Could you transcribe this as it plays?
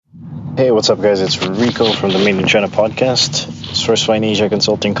Hey, what's up, guys? It's Rico from the Made in China podcast, Sourcefine Asia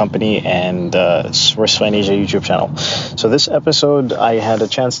Consulting Company, and Sourcefine Asia YouTube channel. So this episode, I had a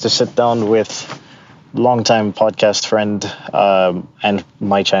chance to sit down with longtime podcast friend and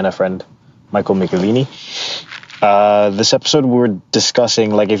my China friend, Michael Michelini. This episode, we're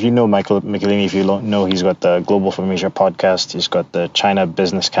discussing, like, if you know Michael Michelini, if you don't know, he's got the Global from Asia podcast, he's got the China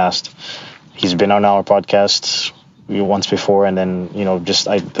Business Cast. He's been on our podcast once before, and then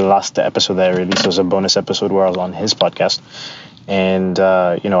the last episode that I released was a bonus episode where I was on his podcast, and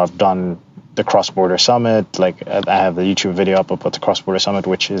I've done the Cross Border Summit. Like, I have the YouTube video up about the Cross Border Summit,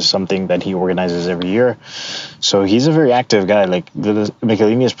 which is something that he organizes every year. So he's a very active guy. Like,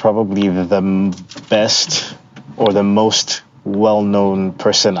 Michelini is probably the best or the most well-known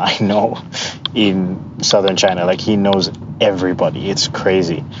person I know in southern China. Like, he knows everybody. It's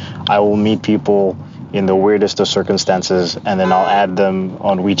crazy. I will meet people in the weirdest of circumstances, and then I'll add them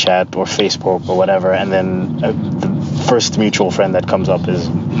on WeChat or Facebook or whatever, and then the first mutual friend that comes up is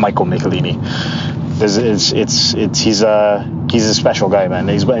Michael Michelini. He's a special guy, man.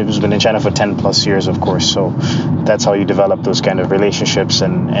 He's been in China for 10 plus years, of course, so that's how you develop those kind of relationships,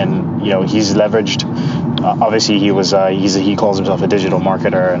 and he's leveraged. Obviously, he calls himself a digital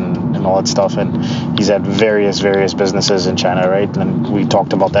marketer and all that stuff, and he's had various businesses in China, right? And we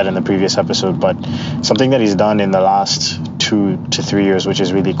talked about that in the previous episode. But something that he's done in the last 2 to 3 years, which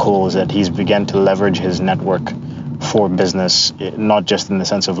is really cool, is that he's began to leverage his network for business, not just in the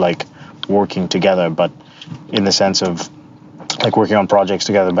sense of like working together, but in the sense of like working on projects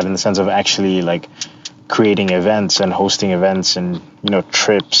together, but in the sense of actually like creating events and hosting events and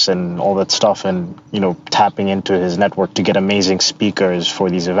trips and all that stuff, and tapping into his network to get amazing speakers for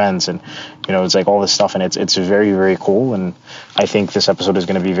these events, and it's like all this stuff, and it's very, very cool. And I think this episode is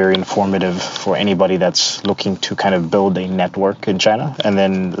going to be very informative for anybody that's looking to kind of build a network in China and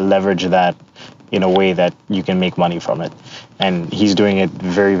then leverage that in a way that you can make money from it. And he's doing it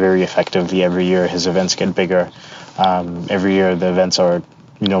very, very effectively. Every year his events get bigger. Every year the events are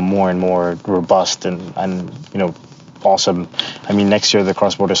more and more robust and awesome. I mean, next year the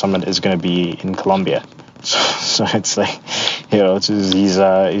Cross Border Summit is going to be in Colombia, so it's like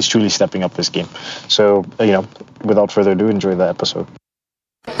he's truly stepping up his game. So without further ado, enjoy the episode.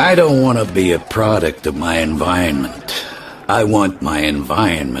 I don't want to be a product of my environment. I want my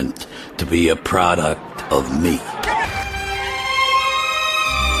environment to be a product of me.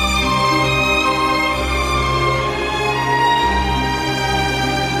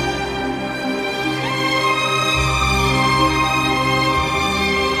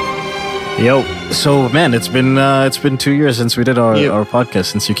 Yo, so man, it's been 2 years since we did our podcast,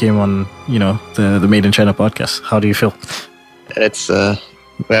 since you came on, the Made in China podcast. How do you feel? It's I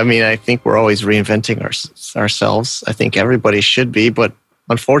think we're always reinventing ourselves. I think everybody should be, but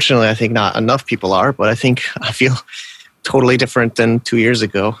unfortunately, I think not enough people are. But I feel totally different than 2 years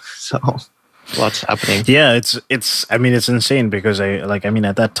ago. So lots happening. Yeah, it's insane because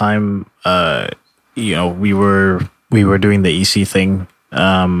at that time, we were doing the EC thing.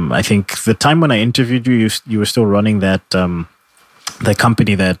 I think the time when I interviewed you, you were still running that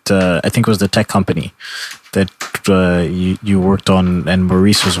company that I think was the tech company that you worked on, and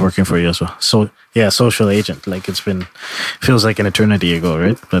Maurice was working for you as well. So yeah, Social Agent. Like, feels like an eternity ago,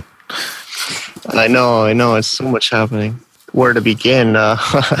 right? But I know, it's so much happening. Where to begin? I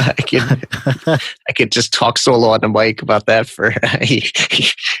could just talk solo on the mic about that for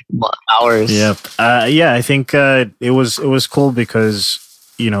hours. Yeah, I think it was cool because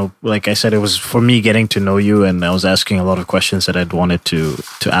like I said, it was for me getting to know you, and I was asking a lot of questions that I'd wanted to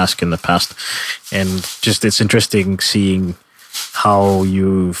ask in the past, and just it's interesting seeing how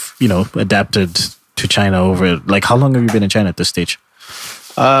you've adapted to China over. Like, how long have you been in China at this stage?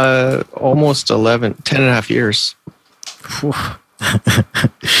 Almost 10 and a half years.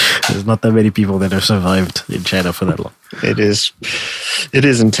 There's not that many people that have survived in China for that long. It is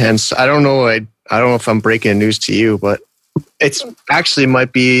intense. I don't know if I'm breaking news to you, but it's actually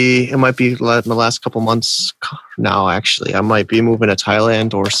might be in the last couple months now. Actually, I might be moving to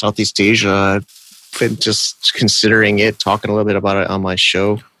Thailand or Southeast Asia. I've been just considering it, talking a little bit about it on my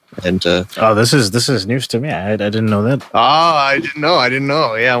show. And this is news to me. I didn't know that. Oh, I didn't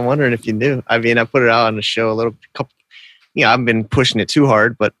know. Yeah, I'm wondering if you knew. I mean, I put it out on the show I haven't been pushing it too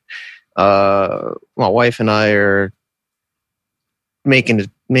hard, but my wife and I are making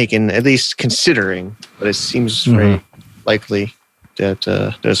at least considering, but it seems very likely that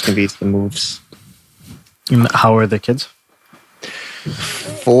there's going to be some moves. How are the kids?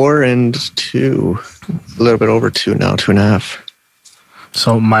 4 and 2, a little bit over 2 now, 2.5.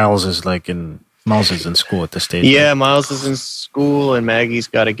 So Miles is like in Miles is in school at this stage. Yeah, Miles is in school, and Maggie's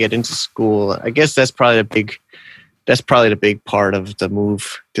got to get into school. I guess that's probably the big part of the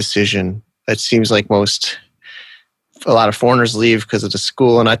move decision. It seems like a lot of foreigners leave because of the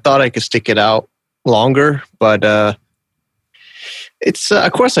school, and I thought I could stick it out longer, but it's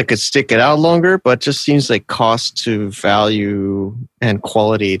of course I could stick it out longer, but it just seems like cost to value and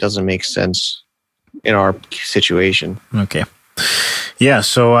quality doesn't make sense in our situation. Okay. Yeah,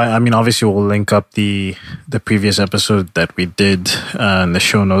 so I mean, obviously we'll link up the previous episode that we did in the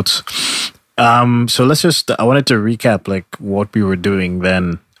show notes. So I wanted to recap like what we were doing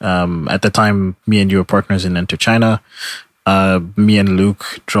then. At the time, me and you were partners in Enter China. Me and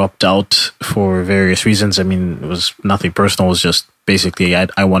Luke dropped out for various reasons. I mean, it was nothing personal. It was just basically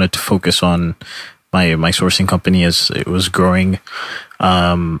I wanted to focus on my sourcing company as it was growing.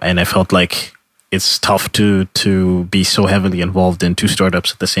 And I felt like it's tough to be so heavily involved in two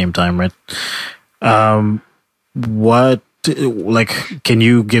startups at the same time, right? Can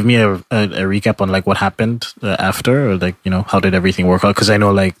you give me a recap on like what happened after, or like, how did everything work out? Because I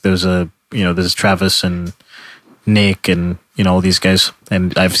know like there's Travis and Nick and all these guys,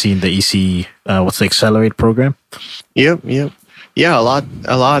 and I've seen the EC what's the Accelerate program. Yep. Yeah, a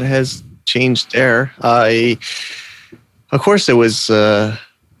lot has changed there. Of course it was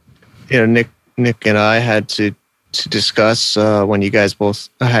Nick and I had to discuss when you guys both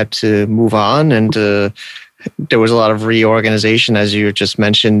had to move on, and there was a lot of reorganization, as you just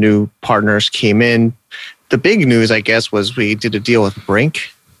mentioned. New partners came in. The big news, I guess, was we did a deal with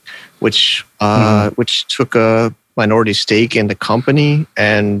Brink, which took a minority stake in the company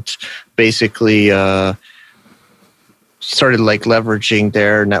and basically started like leveraging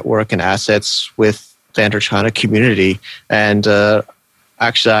their network and assets with the Enter China community. And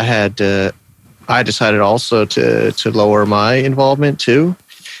actually, I decided also to lower my involvement too.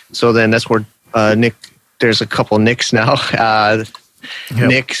 So then that's where Nick. There's a couple Nicks now.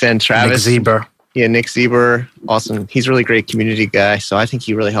 Nick and Travis. Nick Zieber. Yeah, Nick Zieber. Awesome. He's a really great community guy. So I think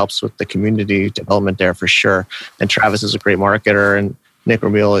he really helps with the community development there for sure. And Travis is a great marketer. And Nick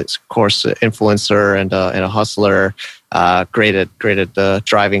Ramil is, of course, an influencer and a hustler. Great at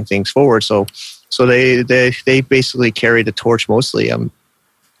driving things forward. So they basically carry the torch mostly. I'm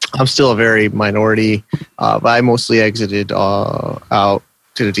still a very minority, but I mostly exited out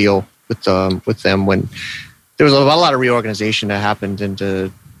to the deal with them when there was a lot of reorganization that happened, and the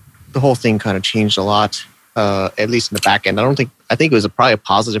whole thing kind of changed a lot, at least in the back end. I think it was probably a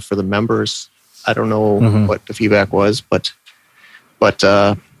positive for the members. I don't know what the feedback was, but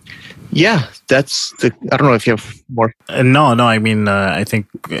yeah, I don't know if you have more. No. I mean, I think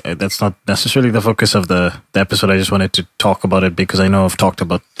that's not necessarily the focus of the episode. I just wanted to talk about it because I know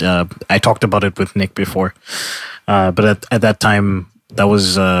I talked about it with Nick before, but at that time that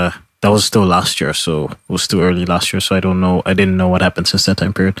was still last year, so it was still early last year. So I didn't know what happened since that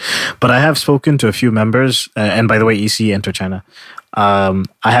time period. But I have spoken to a few members, and by the way, EC Enter China. I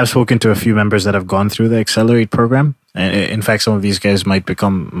have spoken to a few members that have gone through the Accelerate program. In fact, some of these guys might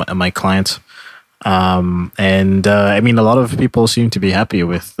become my clients. I mean, a lot of people seem to be happy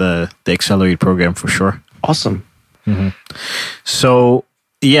with the Accelerate program for sure. Awesome. Mm-hmm. So,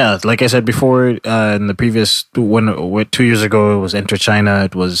 yeah, like I said before, in the previous 2 years ago, it was Enter China.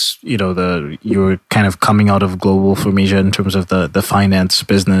 It was, you were kind of coming out of Global from Asia in terms of the finance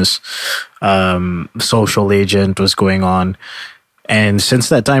business. Social Agent was going on. And since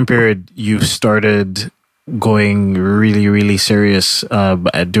that time period, you've started going really, really serious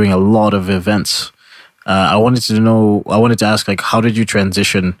at doing a lot of events. I wanted to ask, like, how did you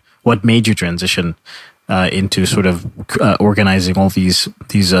transition? What made you transition into sort of organizing all these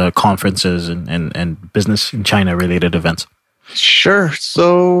conferences and business in China related events? Sure.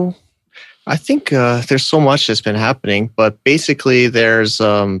 So I think there's so much that's been happening, but basically there's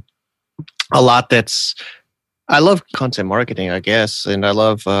a lot that's. I love content marketing, I guess, and I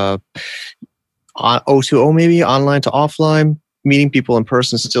love O2O, maybe online to offline. Meeting people in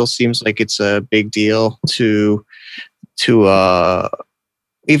person still seems like it's a big deal to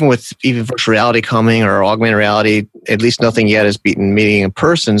even with virtual reality coming or augmented reality, at least nothing yet has beaten meeting in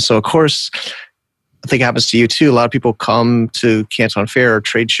person. So of course, I think it happens to you too. A lot of people come to Canton Fair or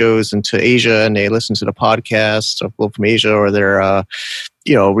trade shows and to Asia, and they listen to the podcast of Globe from Asia, or they're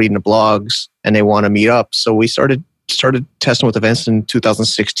reading the blogs, and they want to meet up. So we started testing with events in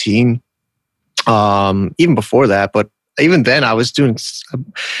 2016. Even before that, but even then, I was doing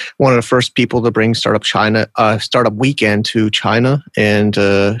one of the first people to bring Startup Weekend to China in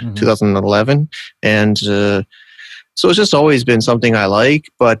 2011, and so it's just always been something I like.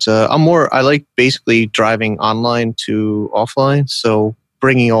 But I like basically driving online to offline. So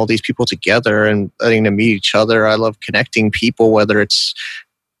bringing all these people together and letting them meet each other. I love connecting people, whether it's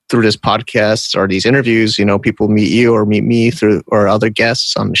through this podcast or these interviews. People meet you or meet me through or other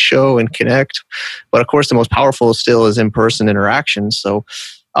guests on the show and connect. But of course, the most powerful still is in-person interaction. So,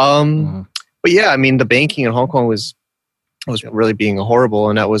 but yeah, I mean, the banking in Hong Kong was really being horrible,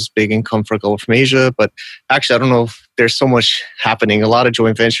 and that was big income for Global from Asia. But actually, I don't know if there's so much happening. A lot of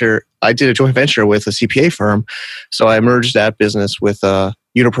joint venture. I did a joint venture with a CPA firm, so I merged that business with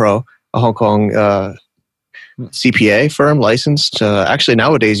Unipro, a Hong Kong CPA firm licensed. Actually,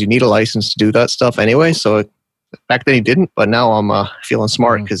 nowadays you need a license to do that stuff anyway. So back then you didn't, but now I'm feeling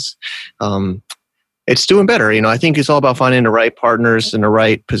smart because it's doing better. I think it's all about finding the right partners in the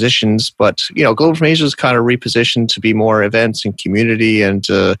right positions. But Global from Asia is kind of repositioned to be more events and community, and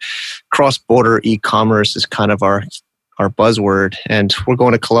cross-border e-commerce is kind of our buzzword. And we're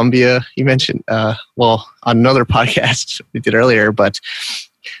going to Colombia. You mentioned on another podcast we did earlier, but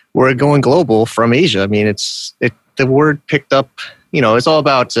we're going global from Asia. I mean, the word picked up. It's all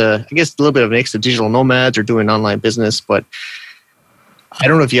about I guess a little bit of a mix of digital nomads or doing online business, but. I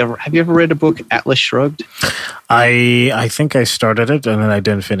don't know if have you ever read a book, Atlas Shrugged? I think I started it and then I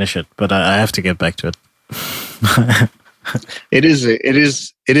didn't finish it, but I have to get back to it. It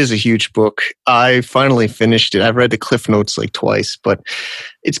is a huge book. I finally finished it. I've read the Cliff Notes like twice, but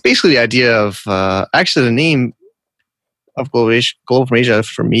it's basically the idea of actually the name of Global from Asia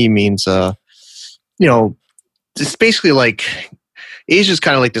for me means it's basically like. Asia is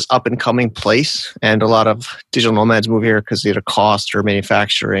kind of like this up and coming place, and a lot of digital nomads move here because of either cost or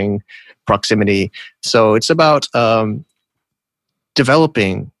manufacturing proximity. So it's about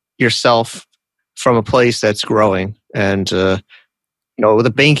developing yourself from a place that's growing. And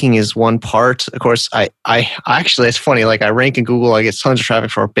the banking is one part. Of course, I actually, it's funny. Like I rank in Google, I get tons of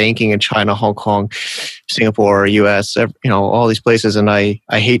traffic for banking in China, Hong Kong, Singapore, US, all these places, and I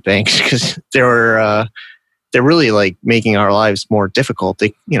hate banks because they're really like making our lives more difficult.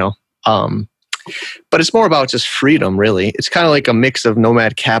 But it's more about just freedom, really. It's kind of like a mix of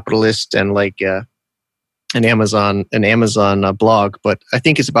nomad capitalist and like an Amazon blog. But I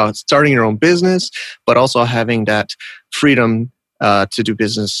think it's about starting your own business, but also having that freedom to do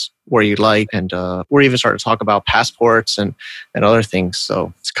business where you like. And we're even starting to talk about passports and other things.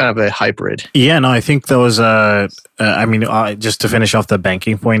 So it's kind of a hybrid. Yeah, no, I think those. Just to finish off the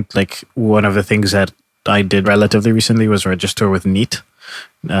banking point, like one of the things that I did relatively recently was register with Neat,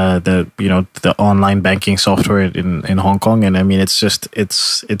 the online banking software in Hong Kong, and I mean it's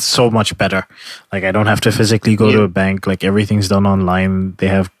so much better. Like I don't have to physically go to a bank. Like everything's done online. They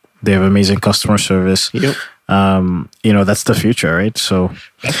have amazing customer service. Yep. That's the future, right? So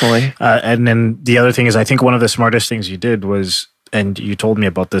definitely. And then the other thing is, I think one of the smartest things you did was, and you told me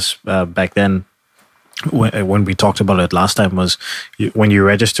about this back then. When we talked about it last time, was when you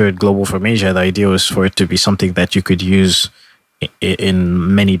registered Global from Asia, the idea was for it to be something that you could use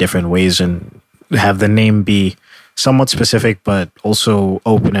in many different ways and have the name be somewhat specific, but also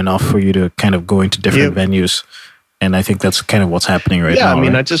open enough for you to kind of go into different venues. And I think that's kind of what's happening right now. Yeah, I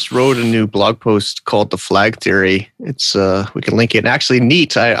mean, right? I just wrote a new blog post called The Flag Theory. It's we can link it. And actually,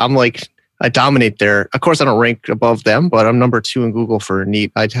 Neat, I dominate there. Of course, I don't rank above them, but I'm number 2 in Google for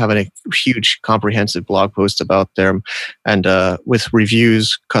Neat. I have a huge, comprehensive blog post about them, and with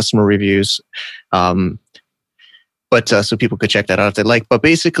reviews, customer reviews. But so people could check that out if they like. But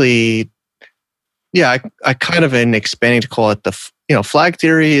basically, yeah, I kind of am expanding to call it the flag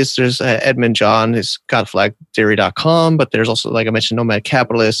theory. There's Edmund John who's got flagtheory.com, but there's also, like I mentioned, Nomad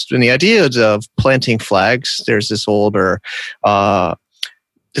Capitalist, and the idea of planting flags. There's this older kind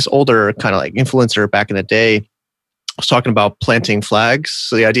of like influencer back in the day was talking about planting flags.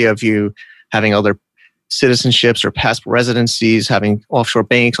 So the idea of you having other citizenships or passport residencies, having offshore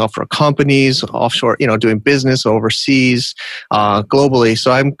banks, offshore companies, offshore, doing business overseas, globally.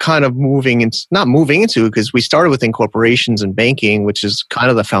 So I'm kind of not moving into, because we started with incorporations and banking, which is kind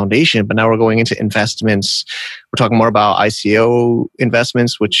of the foundation, but now we're going into investments. We're talking more about ICO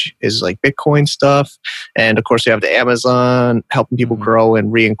investments, which is like Bitcoin stuff. And of course, we have the Amazon, helping people grow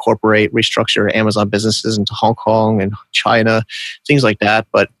and reincorporate, restructure Amazon businesses into Hong Kong and China, things like that.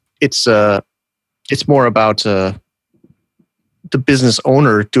 But it's more about the business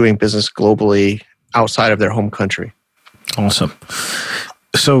owner doing business globally outside of their home country. Awesome.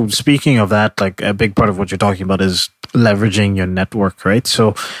 So speaking of that, like a big part of what you're talking about is leveraging your network, right?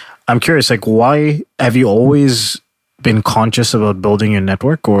 So I'm curious, like, why have you always been conscious about building your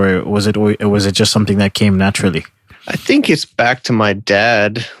network, or was it just something that came naturally? I think it's back to my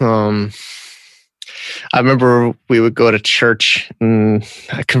dad. I remember we would go to church, and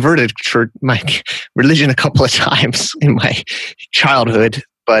I converted my religion a couple of times in my childhood,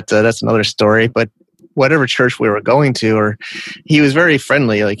 but that's another story. But whatever church we were going to, or he was very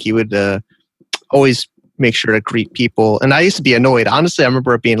friendly. Like he would always make sure to greet people. And I used to be annoyed. Honestly, I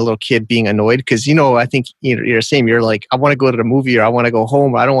remember being a little kid being annoyed because, I think you're the same. You're like, I want to go to the movie, or I want to go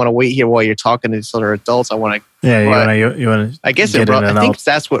home. I don't want to wait here while you're talking to these other adults. I want to. Yeah, you want to. I guess I think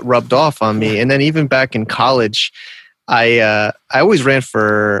that's what rubbed off on me. And then even back in college, I always ran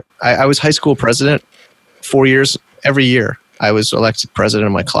for. I was high school president 4 years. Every year, I was elected president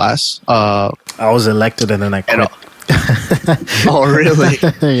of my class. I was elected and then I quit. Oh, really?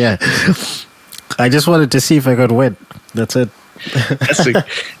 Yeah. I just wanted to see if I could win. That's it.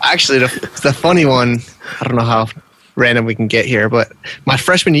 Actually, the funny one, I don't know how random we can get here, but my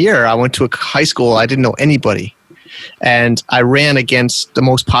freshman year, I went to a high school. I didn't know anybody. And I ran against the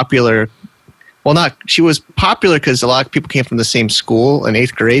most popular. Well, she was popular because a lot of people came from the same school in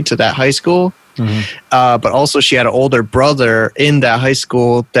 8th grade to that high school. Mm-hmm. But also she had an older brother in that high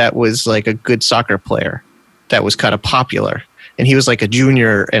school that was like a good soccer player that was kind of popular. And he was like a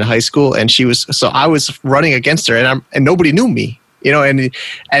junior in high school, and so I was running against her, and nobody knew me, and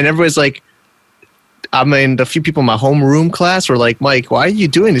everybody's like, the few people in my homeroom class were like, Mike, why are you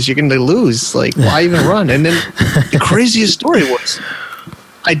doing this? You're going to lose. Like, why even run? And then the craziest story was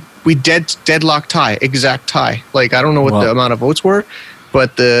we deadlock tie, exact tie. Like, I don't know what the amount of votes were,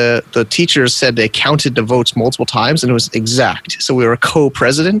 but the teachers said they counted the votes multiple times and it was exact. So we were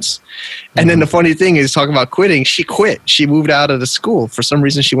co-presidents. And then the funny thing is, talking about quitting, she quit. She moved out of the school. For some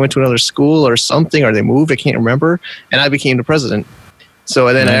reason, she went to another school or something, or they moved. I can't remember. And I became the president.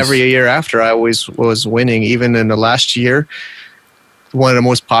 So then every year after, I always was winning. Even in the last year, one of the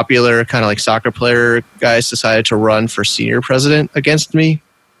most popular kind of like soccer player guys decided to run for senior president against me.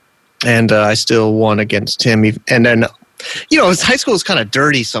 And I still won against him. And then, high school is kind of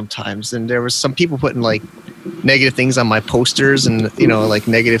dirty sometimes. And there was some people putting like negative things on my posters and, like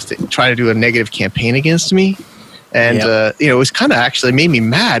trying to do a negative campaign against me. And, it was kind of actually made me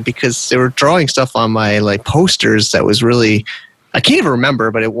mad because they were drawing stuff on my like posters that was really, I can't even remember,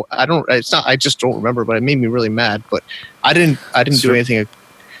 but I just don't remember, but it made me really mad. But I didn't do anything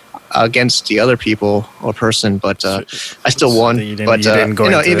against the other people or person, but I still won. You didn't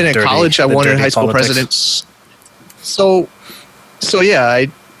go even in college, I won in high school presidents. So yeah,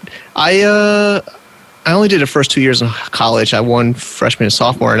 I only did the first 2 years in college. I won freshman and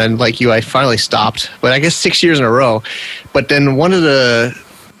sophomore, and then like you, I finally stopped. But I guess 6 years in a row. But then one of the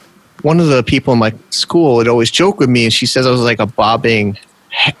people in my school would always joke with me, and she says I was like a bobbing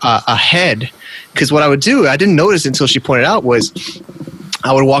a head. Because what I would do, I didn't notice until she pointed out, was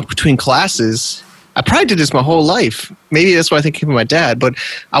I would walk between classes. I probably did this my whole life. Maybe that's why I think it came from my dad. But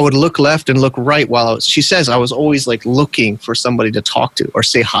I would look left and look right she says I was always like looking for somebody to talk to or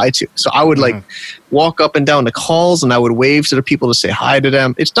say hi to. So I would like walk up and down the halls and I would wave to the people to say hi to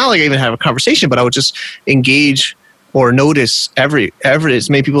them. It's not like I even have a conversation, but I would just engage or notice every as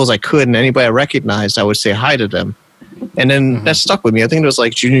many people as I could, and anybody I recognized, I would say hi to them. And then that stuck with me. I think it was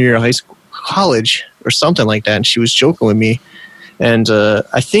like junior year of high school, college or something like that. And she was joking with me. And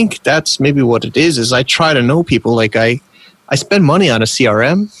I think that's maybe what it is I try to know people. Like I spend money on a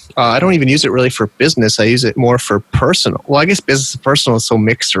CRM. I don't even use it really for business. I use it more for personal. Well, I guess business and personal is so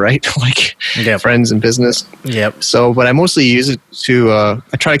mixed, right? Like friends and business. Yep. So, but I mostly use it to,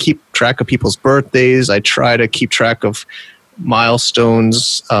 I try to keep track of people's birthdays. I try to keep track of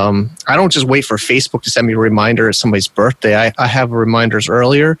milestones. I don't just wait for Facebook to send me a reminder at somebody's birthday. I have reminders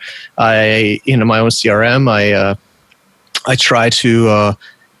earlier. My own CRM, I try to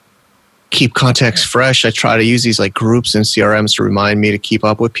keep contacts fresh. I try to use these like groups and CRMs to remind me to keep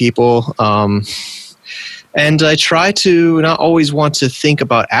up with people. And I try to not always want to think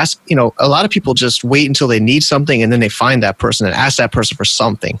about a lot of people just wait until they need something and then they find that person and ask that person for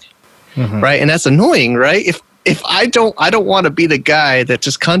something. Right? And that's annoying, right? If I don't want to be the guy that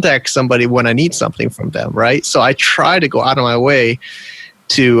just contacts somebody when I need something from them, right? So I try to go out of my way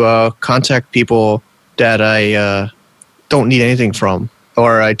to contact people that I don't need anything from,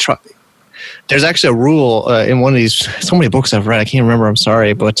 or I try. There's actually a rule in one of these, so many books I've read, I can't remember, I'm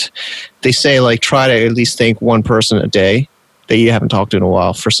sorry, but they say like try to at least thank one person a day that you haven't talked to in a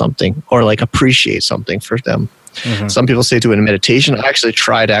while for something, or like appreciate something for them. Some people say do it in meditation. I actually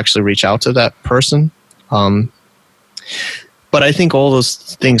try to reach out to that person. But I think all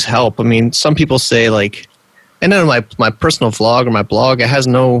those things help. I mean, some people say like, and then my personal vlog or my blog, it has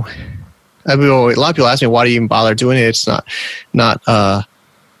no, a lot of people ask me, why do you even bother doing it? It's not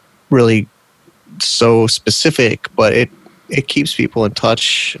really so specific, but it keeps people in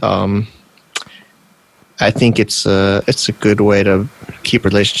touch. I think it's a good way to keep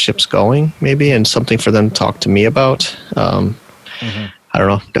relationships going, maybe, and something for them to talk to me about. I don't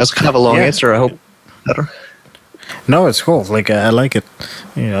know. That's kind of a long answer. I hope better. No, it's cool. Like I like it.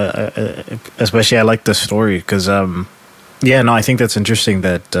 You know, especially I like the story because, I think that's interesting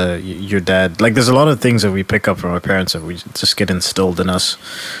that your dad. Like, there's a lot of things that we pick up from our parents that we just get instilled in us,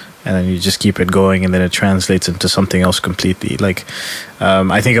 and then you just keep it going, and then it translates into something else completely. Like,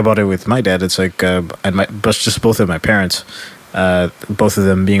 I think about it with my dad. It's like, but just both of my parents, both of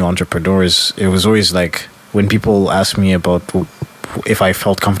them being entrepreneurs. It was always like when people ask me about if I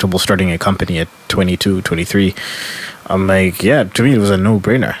felt comfortable starting a company at 22, 23, I'm like, yeah, to me it was a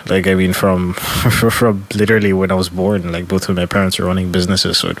no-brainer. Like, I mean, from literally when I was born, like both of my parents were running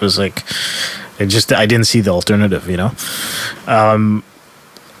businesses, so it was like, I didn't see the alternative, you know.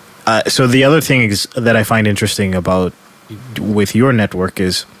 So the other thing is that I find interesting about with your network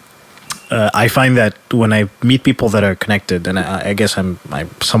is I find that when I meet people that are connected, and I guess I'm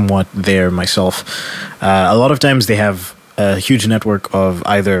somewhat there myself, a lot of times they have a huge network of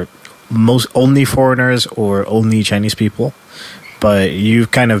either only foreigners or only Chinese people, but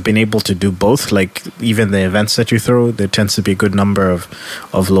you've kind of been able to do both. Like, even the events that you throw, there tends to be a good number of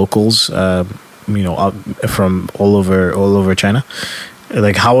locals, from all over China.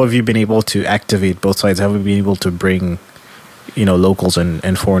 Like, how have you been able to activate both sides? How have you been able to bring, locals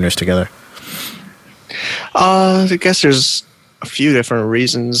and foreigners together? I guess there's a few different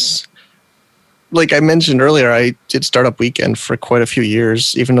reasons. Like I mentioned earlier, I did Startup Weekend for quite a few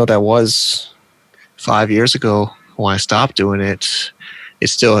years, even though that was 5 years ago when I stopped doing it. It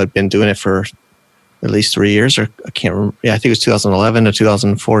still had been doing it for at least 3 years, or I can't remember. Yeah, I think it was 2011 to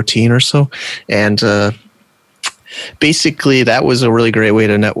 2014 or so. And basically, that was a really great way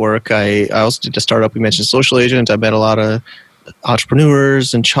to network. I also did a startup. We mentioned Social Agent. I met a lot of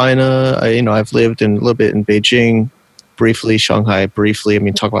entrepreneurs in China. I've lived a little bit in Beijing, briefly, Shanghai briefly. I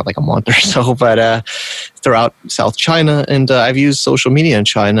mean, talk about like a month or so, but throughout South China. And I've used social media in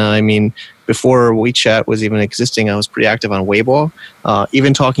China. I mean, before WeChat was even existing, I was pretty active on Weibo.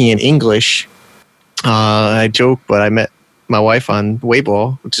 Even talking in English, I joke, but I met my wife on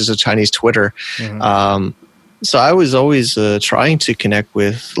Weibo, which is a Chinese Twitter. Mm-hmm. So I was always trying to connect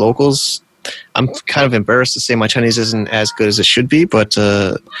with locals. I'm kind of embarrassed to say my Chinese isn't as good as it should be, but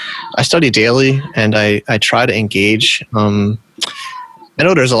I study daily and I try to engage. I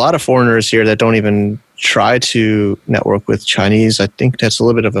know there's a lot of foreigners here that don't even try to network with Chinese. I think that's a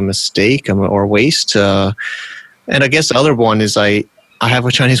little bit of a mistake or waste. And I guess the other one is I have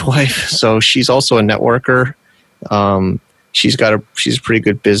a Chinese wife, so she's also a networker. She's a pretty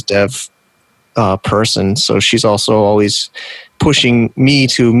good biz dev person, so she's also always pushing me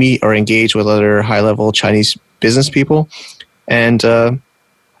to meet or engage with other high-level Chinese business people. And I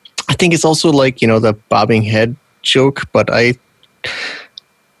think it's also like, the bobbing head joke, but I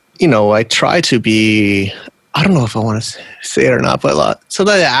try to be, I don't know if I want to say it or not, but so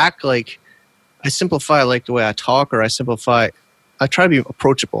that I act like I simplify like the way I talk, or I try to be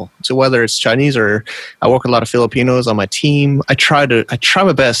approachable. So whether it's Chinese or I work with a lot of Filipinos on my team, I try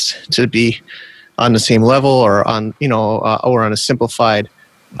my best to be on the same level, or on or on a simplified.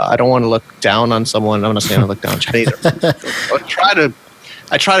 I don't want to look down on someone. I'm not saying I look down on Chinese.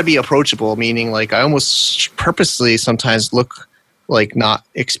 I try to be approachable, meaning like I almost purposely sometimes look like not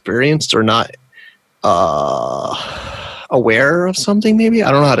experienced or not aware of something. Maybe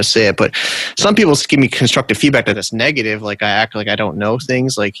I don't know how to say it, but some people give me constructive feedback that it's negative. Like I act like I don't know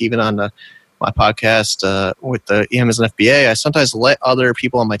things. Like even on my podcast with the EMS and FBA, I sometimes let other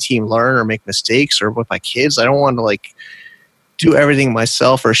people on my team learn or make mistakes, or with my kids. I don't want to like do everything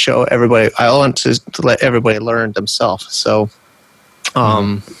myself or show everybody. I want to let everybody learn themselves. So,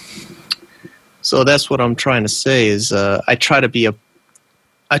 so that's what I'm trying to say is I try to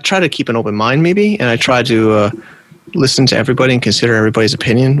keep an open mind maybe, and I try to listen to everybody and consider everybody's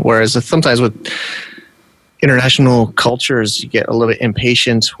opinion. Whereas sometimes with international cultures, you get a little bit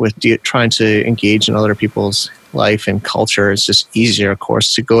impatient with trying to engage in other people's life and culture. It's just easier, of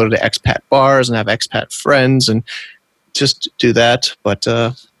course, to go to the expat bars and have expat friends and just do that. But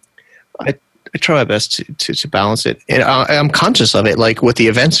I try my best to balance it. And I'm conscious of it. Like with the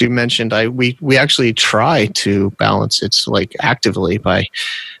events you mentioned, we actually try to balance it like actively by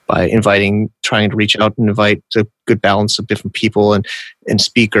trying to reach out and invite a good balance of different people and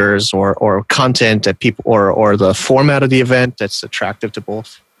speakers or content that people or the format of the event that's attractive to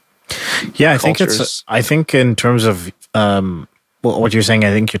both. Yeah, cultures. I think in terms of what you're saying,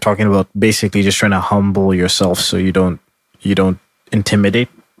 I think you're talking about basically just trying to humble yourself so you don't intimidate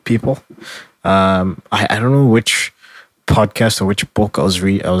people. I don't know which podcast or which book I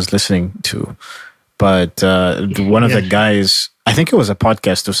was listening to, but one of the guys, I think it was a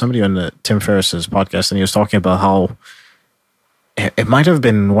podcast or somebody on the Tim Ferriss's podcast, and he was talking about how it might have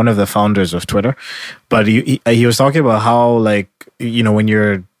been one of the founders of Twitter, but he was talking about how, like, you know, when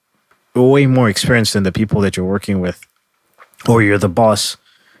you're way more experienced than the people that you're working with, or you're the boss,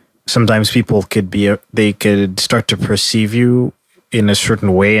 sometimes people they could start to perceive you in a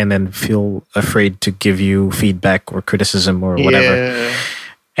certain way and then feel afraid to give you feedback or criticism or whatever. Yeah.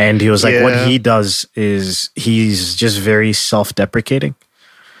 And he was like, what he does is he's just very self-deprecating.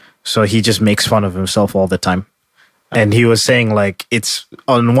 So he just makes fun of himself all the time. And he was saying, like, it's,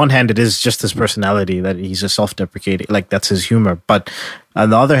 on one hand, it is just his personality that he's a self-deprecating, like, that's his humor. But on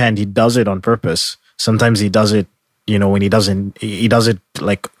the other hand, he does it on purpose. Sometimes he does it, you know, when he does it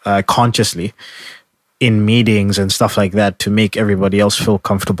like consciously in meetings and stuff like that to make everybody else feel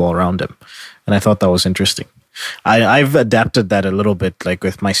comfortable around him. And I thought that was interesting. I've adapted that a little bit, like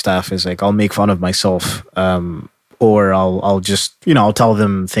with my staff, is like I'll make fun of myself, or I'll just, you know, I'll tell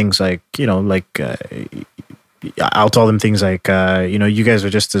them things like, you know, like I'll tell them things like, you know, you guys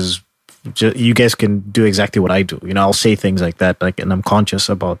are you guys can do exactly what I do. You know, I'll say things like that, like, and I'm conscious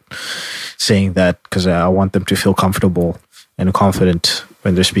about saying that because I want them to feel comfortable and confident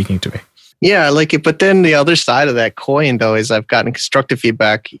when they're speaking to me. Yeah, I like it. But then the other side of that coin, though, is I've gotten constructive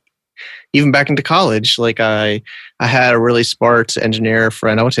feedback even back into college. Like I had a really smart engineer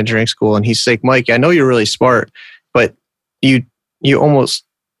friend. I went to engineering school, and he's like, Mike, I know you're really smart, but you almost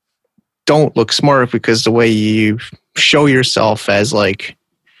don't look smart because the way you show yourself as, like,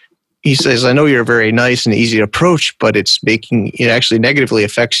 he says, I know you're very nice and easy to approach, but it actually negatively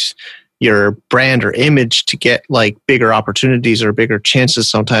affects your brand or image to get, like, bigger opportunities or bigger chances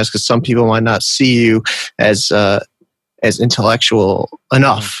sometimes, because some people might not see you as intellectual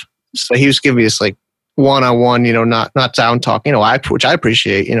enough. So he was giving me this, like, one-on-one, you know, not down talk, you know, which I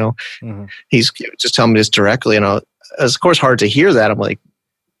appreciate, you know. Mm-hmm. He's just telling me this directly, and it's of course hard to hear that. I'm like,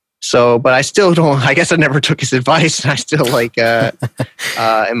 so, but I still don't, I guess I never took his advice, and I still, like, am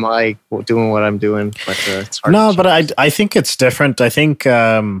I doing what I'm doing? But it's hard. No, but I think it's different. I think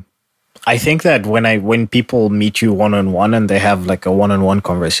that when people meet you one-on-one and they have, like, a one-on-one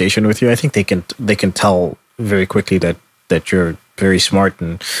conversation with you, I think they can tell very quickly that you're very smart.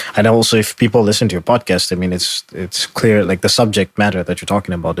 And also, if people listen to your podcast, I mean, it's clear, like, the subject matter that you're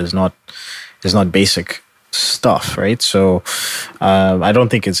talking about is not basic stuff, right? So I don't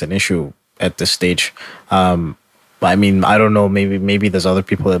think it's an issue at this stage. I mean, I don't know, maybe there's other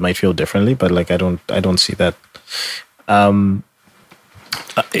people that might feel differently, but, like, I don't see that.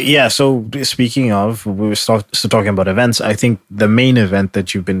 Yeah, so speaking of, we were still talking about events. I think the main event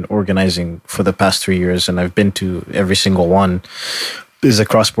that you've been organizing for the past 3 years, and I've been to every single one, is the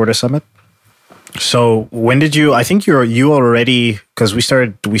Cross Border Summit. So when did you? I think you already, because we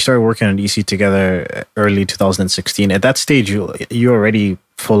started working on EC together early 2016. At that stage, you already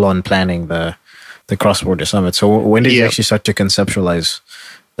full on planning the Cross Border Summit. So when did you actually start to conceptualize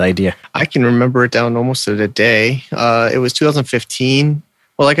the idea? I can remember it down almost to the day. It was 2015.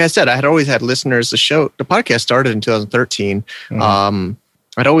 Well, like I said, I had always had listeners. The podcast started in 2013. Mm-hmm.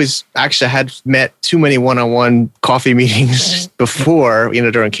 I had met too many one-on-one coffee meetings before, you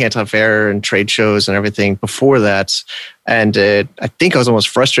know, during Canton Fair and trade shows and everything before that. And I think I was almost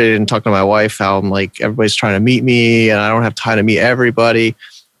frustrated and talking to my wife how I'm like, everybody's trying to meet me and I don't have time to meet everybody.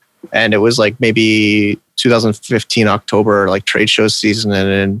 And it was like maybe 2015 October, like trade show season. And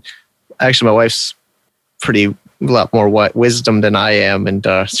then actually my wife's a lot more wisdom than I am and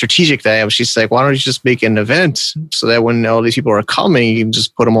strategic than I am. She's like, why don't you just make an event so that when all these people are coming, you can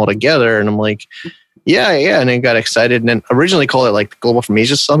just put them all together? And I'm like, yeah. And then got excited and then originally called it like the Global from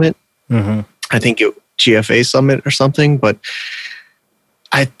Asia Summit. Mm-hmm. I think GFA Summit or something, but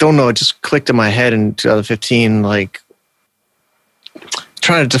I don't know. It just clicked in my head in 2015, like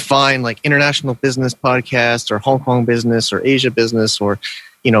trying to define like international business podcast or Hong Kong business or Asia business or,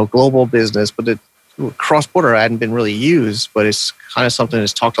 you know, global business, but cross-border hadn't been really used, but it's kind of something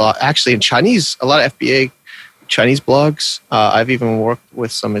that's talked a lot. Actually, in Chinese, a lot of FBA Chinese blogs. I've even worked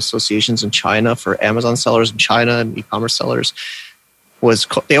with some associations in China for Amazon sellers in China and e-commerce sellers.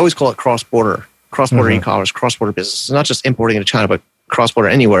 They always call it cross-border mm-hmm. e-commerce, cross-border business. It's not just importing into China, but cross-border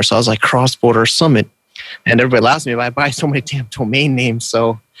anywhere. So I was like, Cross-Border Summit. And everybody laughs at me, but I buy so many damn domain names.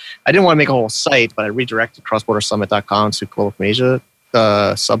 So I didn't want to make a whole site, but I redirected crossbordersummit.com to Global from Asia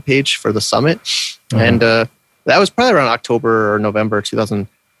subpage for the summit. Mm-hmm. And that was probably around October or November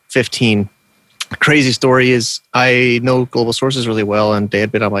 2015. Crazy story is I know Global Sources really well, and they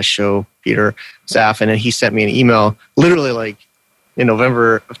had been on my show, Peter Saff, and then he sent me an email literally like in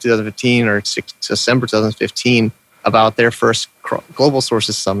November of 2015 or December 2015 about their first Global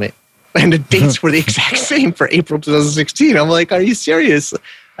Sources Summit. And the dates were the exact same for April 2016. I'm like, are you serious?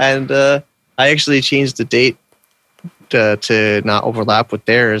 And I actually changed the date to not overlap with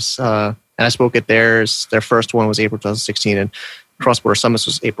theirs. And I spoke at theirs. Their first one was April 2016, and Cross Border Summits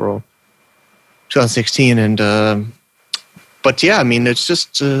was April 2016. And but yeah, I mean, it's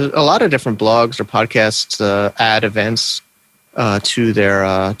just a lot of different blogs or podcasts add events to their.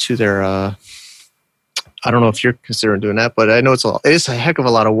 I don't know if you're considering doing that, but I know it is a heck of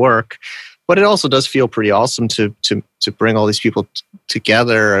a lot of work. But it also does feel pretty awesome to bring all these people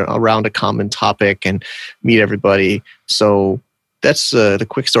together around a common topic and meet everybody. So that's the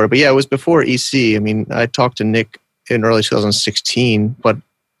quick story. But yeah, it was before EC. I mean, I talked to Nick in early 2016, but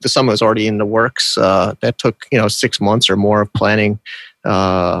the summit was already in the works. That took 6 months or more of planning,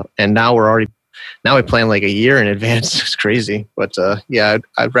 and now we plan like a year in advance. It's crazy, but yeah,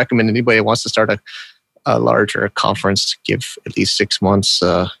 I'd recommend anybody who wants to start a larger conference to give at least 6 months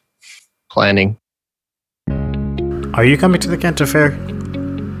planning. Are you coming to the Kent Fair?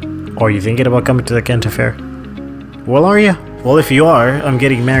 Or are you thinking about coming to the Kent Fair? Well, are you? Well, if you are, I'm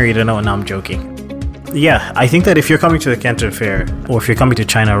getting married. No, I'm joking. Yeah, I think that if you're coming to the Canton Fair, or if you're coming to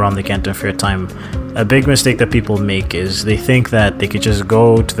China around the Canton Fair time, a big mistake that people make is they think that they could just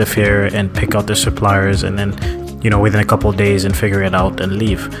go to the fair and pick out their suppliers and then, within a couple of days and figure it out and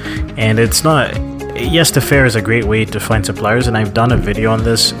leave. And it's not. Yes, the fair is a great way to find suppliers, and I've done a video on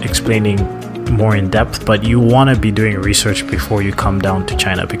this explaining more in depth, but you want to be doing research before you come down to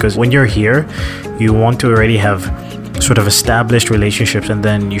China, because when you're here, you want to already have sort of established relationships, and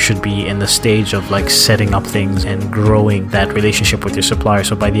then you should be in the stage of like setting up things and growing that relationship with your supplier.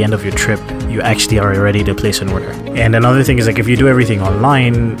 So by the end of your trip, you actually are ready to place an order. And another thing is, like, if you do everything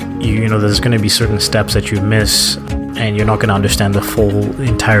online, there's going to be certain steps that you miss, and you're not going to understand the full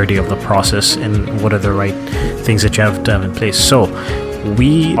entirety of the process and what are the right things that you have to have in place. So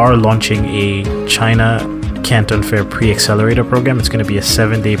we are launching a China Canton Fair Pre-Accelerator program. It's going to be a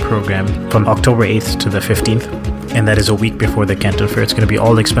 7-day program from October 8th to the 15th. And that is a week before the Canton Fair. It's going to be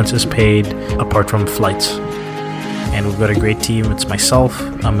all expenses paid apart from flights. And we've got a great team. It's myself.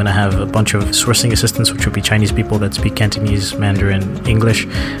 I'm going to have a bunch of sourcing assistants, which will be Chinese people that speak Cantonese, Mandarin, English.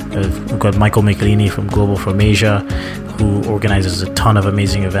 We've got Michael Michelini from Global from Asia, who organizes a ton of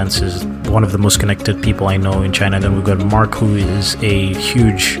amazing events, is one of the most connected people I know in China. Then we've got Mark, who is a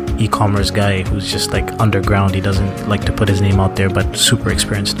huge e-commerce guy who's just like underground. He doesn't like to put his name out there, but super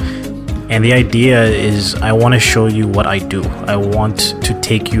experienced. And the idea is, I want to show you what I do. I want to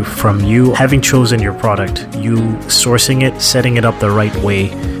take you from you having chosen your product, you sourcing it, setting it up the right way,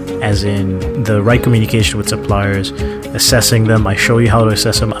 as in the right communication with suppliers, assessing them. I show you how to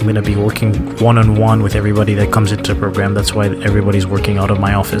assess them. I'm going to be working one-on-one with everybody that comes into the program. That's why everybody's working out of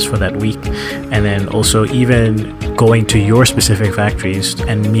my office for that week. And then also even going to your specific factories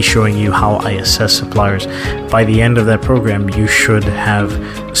and me showing you how I assess suppliers. By the end of that program, you should have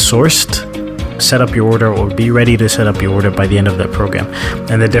sourced, set up your order, or be ready to set up your order by the end of that program.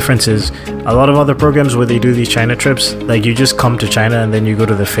 And the difference is, a lot of other programs where they do these China trips, like, you just come to China and then you go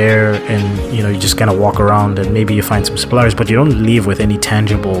to the fair and you just kind of walk around and maybe you find some suppliers, but you don't leave with any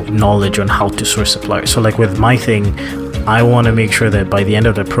tangible knowledge on how to source suppliers. So like with my thing, I want to make sure that by the end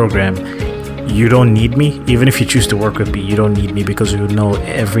of the program, you don't need me. Even if you choose to work with me, you don't need me, because you know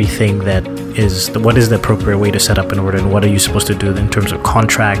everything that is what is the appropriate way to set up an order and what are you supposed to do in terms of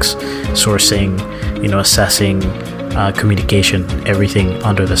contracts, sourcing, assessing, communication, everything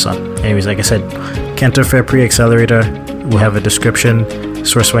under the sun. Anyways, like I said, Canton Fair Pre-Accelerator, we'll have a description,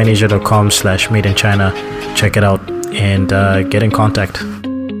 sourcewineasia.com/made in China. Check it out and get in contact.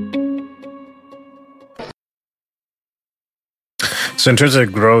 So in terms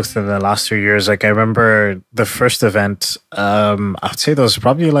of growth in the last 2 years, like I remember the first event, I would say there was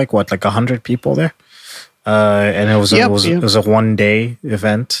probably like 100 people there. And it was a 1-day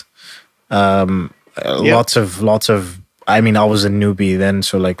event. Lots of, I mean, I was a newbie then,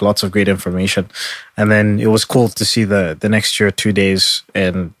 so like lots of great information. And then it was cool to see the next year, 2 days,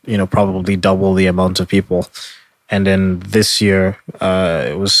 and, probably double the amount of people. And then this year,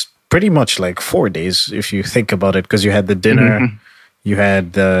 it was pretty much like 4 days, if you think about it, because you had the dinner, mm-hmm. You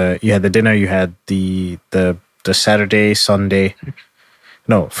had the dinner, you had the Saturday, Sunday,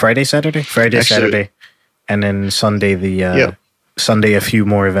 no, Friday, Saturday, Saturday, and then Sunday Sunday a few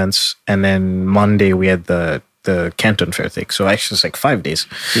more events, and then Monday we had the the Canton Fair thing. So actually, it's like 5 days.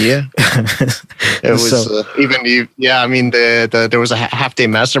 Yeah, it was I mean, there was a half day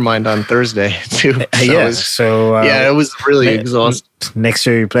mastermind on Thursday too. So it was really exhausting. Next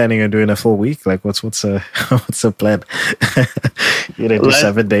year, you're planning on doing a full week. Like, what's the plan? You know, do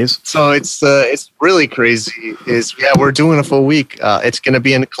 7 days. So it's really crazy. We're doing a full week. It's going to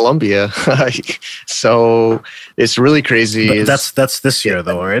be in Colombia. So it's really crazy. But that's this year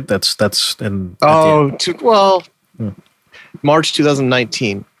though, right? That's in. March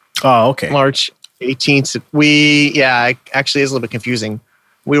 2019. Oh, okay. March 18th. Actually, it's a little bit confusing.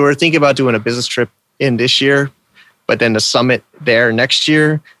 We were thinking about doing a business trip in this year, but then the summit there next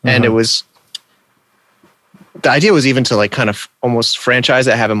year, and it was. The idea was even to like kind of almost franchise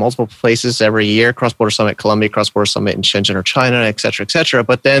it, have in multiple places every year, cross-border summit, Colombia, cross-border summit in Shenzhen or China, et cetera, et cetera.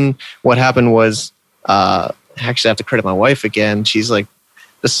 But then what happened was, actually I have to credit my wife again. She's like,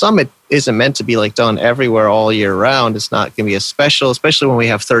 the summit isn't meant to be like done everywhere all year round. It's not going to be as special, especially when we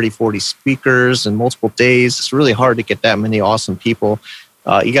have 30, 40 speakers and multiple days. It's really hard to get that many awesome people.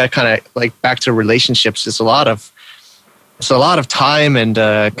 You got to kind of like back to relationships. It's a lot of time and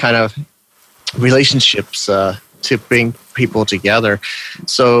kind of relationships to bring people together.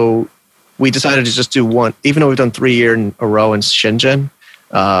 So we decided to just do one, even though we've done 3 years in a row in Shenzhen.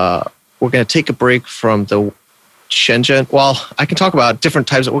 We're going to take a break from the Shenzhen. Well, I can talk about different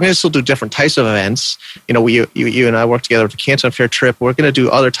types. We're going to still do different types of events. You know, you and I work together with the Canton Fair trip. We're going to do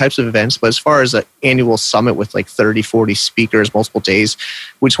other types of events. But as far as an annual summit with like 30, 40 speakers, multiple days,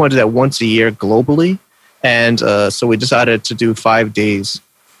 we just want to do that once a year globally. And so we decided to do 5 days,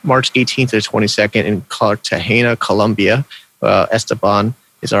 March 18th to the 22nd in Cartagena, Colombia. Esteban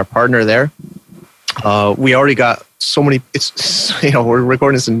is our partner there. We already got so many. We're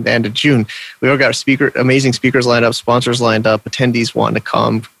recording this in the end of June. We already got amazing speakers lined up, sponsors lined up, attendees wanting to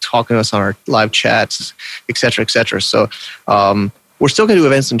come, talking to us on our live chats, et cetera, et cetera. So we're still going to do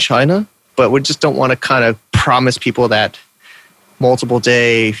events in China, but we just don't want to kind of promise people that multiple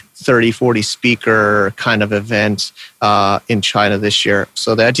day, 30, 40 speaker kind of event in China this year.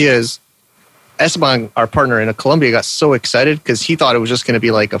 So the idea is, Esteban, our partner in Colombia, got so excited because he thought it was just going to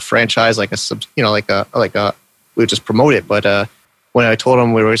be like a franchise, like a we would just promote it. But when I told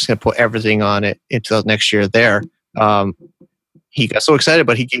him we were just going to put everything on it into next year there, he got so excited.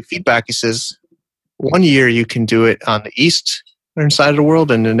 But he gave feedback. He says, 1 year you can do it on the eastern side of the world,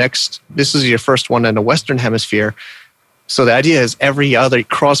 and this is your first one in the Western Hemisphere. So the idea is every other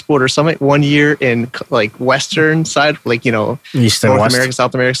cross-border summit, 1 year in like Western side, like, East and North West. America,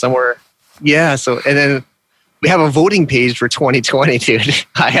 South America, somewhere. Yeah. So, and then we have a voting page for 2020, dude.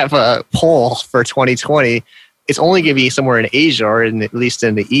 I have a poll for 2020. It's only going to be somewhere in Asia or at least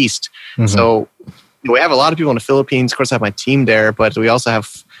in the East. Mm-hmm. So we have a lot of people in the Philippines. Of course, I have my team there, but we also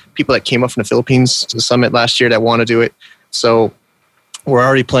have people that came up from the Philippines to the summit last year that want to do it. So we're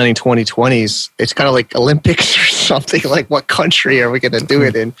already planning 2020s. It's kind of like Olympics or something. Like, what country are we going to do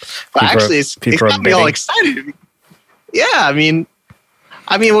it in? But actually, it's got me all excited. Yeah, I mean,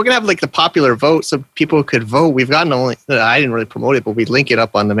 we're going to have like the popular vote so people could vote. We've gotten I didn't really promote it, but we link it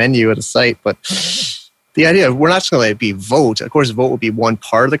up on the menu of the site. But the idea, we're not just going to let it be vote. Of course, vote will be one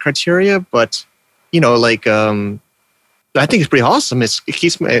part of the criteria, but, I think it's pretty awesome. It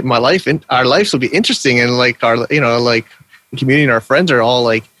keeps my life, our lives will be interesting. And like the community and our friends are all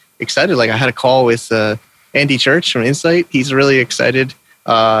like excited. Like I had a call with Andy Church from Insight. He's really excited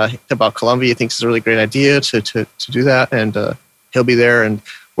about Colombia. He thinks it's a really great idea to do that. And, he'll be there, and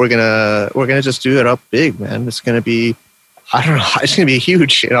we're gonna just do it up big, man. It's gonna be, I don't know, it's gonna be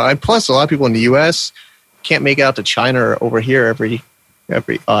huge, And plus, a lot of people in the U.S. can't make it out to China or over here every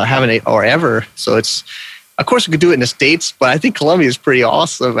or ever. So it's, of course, we could do it in the States, but I think Colombia is pretty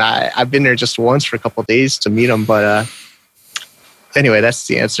awesome. I've been there just once for a couple of days to meet them, but anyway, that's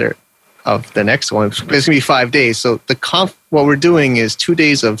the answer of the next one. It's gonna be 5 days. So what we're doing is 2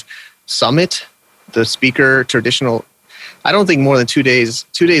 days of summit, the speaker traditional. I don't think more than 2 days.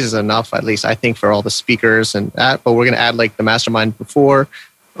 2 days is enough, at least, I think, for all the speakers and that. But we're going to add like the mastermind before,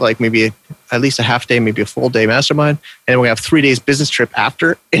 like maybe at least a half day, maybe a full day mastermind. And we're going to have 3 days business trip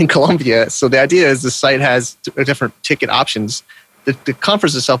after in Colombia. So the idea is the site has different ticket options. The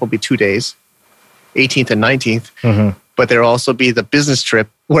conference itself will be 2 days, 18th and 19th. Mm-hmm. But there will also be the business trip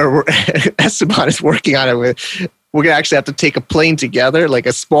where Esteban is working on it with. We're going to actually have to take a plane together, like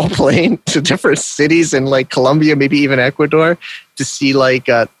a small plane, to different cities in like Colombia, maybe even Ecuador, to see like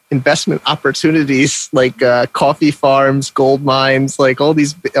investment opportunities, like coffee farms, gold mines, like all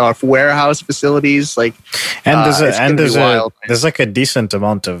these warehouse facilities. Like, and wild. there's like a decent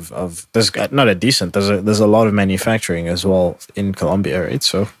amount of there's not a decent there's a lot of manufacturing as well in Colombia, right?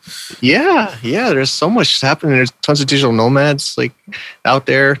 So yeah, there's so much happening. There's tons of digital nomads like out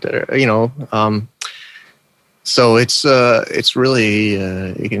there that are, so it's really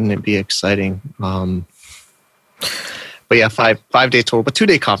going to be exciting. But yeah, five day total, but 2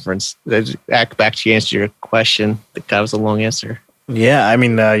 day conference. Back to you, answer your question. I think that was a long answer. Yeah, I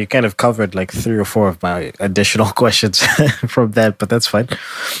mean, you kind of covered like 3 or 4 of my additional questions from that, but that's fine.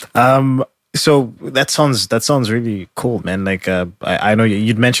 So that sounds really cool, man. Like, I know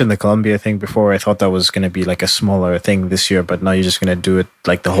you'd mentioned the Colombia thing before. I thought that was going to be like a smaller thing this year, but now you're just going to do it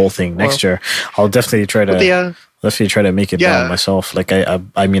like the whole thing next year. I'll definitely try to. Definitely try to make it down myself. Like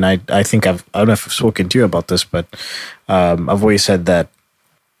I mean, I think I don't know if I've spoken to you about this, but I've always said that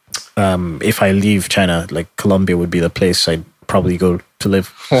if I leave China, like Colombia would be the place I'd probably go to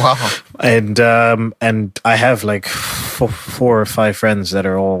live. Wow. And I have like 4 or 5 friends that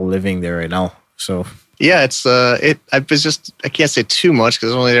are all living there right now. So yeah, it's I can't say too much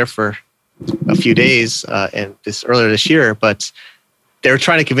because I was only there for a few days and earlier this year, but they were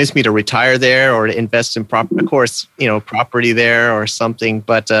trying to convince me to retire there or to invest in property there or something.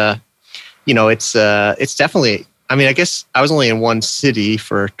 But it's definitely. I mean, I guess I was only in one city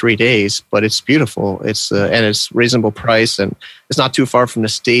for 3 days, but it's beautiful. It's and it's reasonable price, and it's not too far from the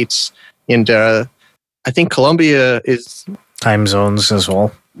States. And I think Colombia is time zones as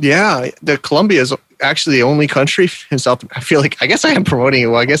well. Yeah, Colombia is actually the only country in South. I feel like I guess I am promoting it.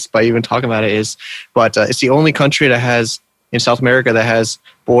 Well, I guess by even talking about it but it's the only country that has. In South America that has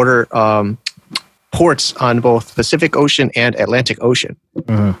border ports on both Pacific Ocean and Atlantic Ocean.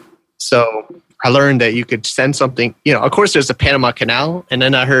 Mm-hmm. So I learned that you could send something, of course there's the Panama Canal. And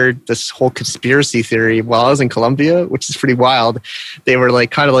then I heard this whole conspiracy theory while I was in Colombia, which is pretty wild. They were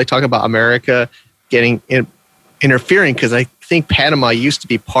kind of talking about America getting interfering because I think Panama used to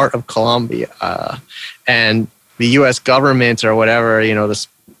be part of Colombia. And the U.S. government or whatever,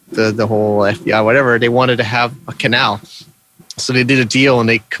 the whole FBI, whatever, they wanted to have a canal. So they did a deal and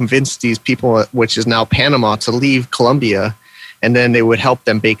they convinced these people, which is now Panama, to leave Colombia, and then they would help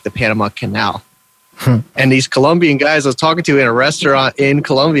them make the Panama Canal. And these Colombian guys I was talking to in a restaurant in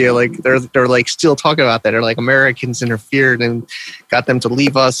Colombia, they're still talking about that. They're like, Americans interfered and got them to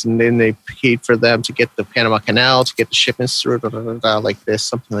leave us, and then they paid for them to get the Panama Canal, to get the shipments through, like this,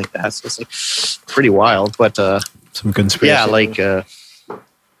 something like that. So it's pretty wild, but some conspiracy. Yeah,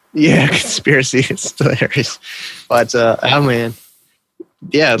 yeah, conspiracy. It's hilarious, but man,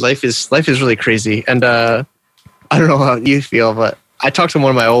 yeah, life is really crazy, and I don't know how you feel, but I talked to one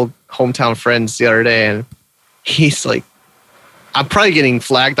of my old hometown friends the other day, and he's like, I'm probably getting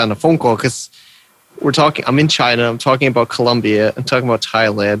flagged on the phone call because we're talking. I'm in China. I'm talking about Colombia. I'm talking about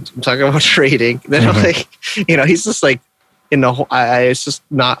Thailand. I'm talking about trading. Then I'm like, he's just like. It's just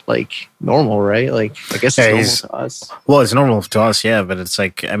not like normal, right? Like, I guess it's normal to us. Well, it's normal to us, yeah. But it's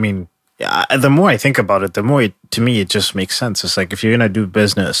like, I mean, the more I think about it, the more to me it just makes sense. It's like if you're gonna do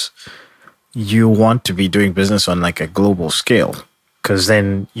business, you want to be doing business on like a global scale, because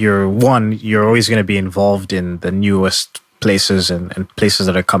then you're always going to be involved in the newest places and places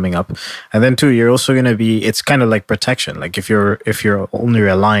that are coming up, and then 2, you're also going to be. It's kind of like protection. Like if you're only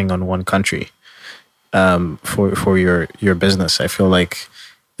relying on one country. For your business, I feel like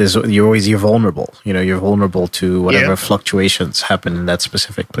you're vulnerable. You're vulnerable to whatever fluctuations happen in that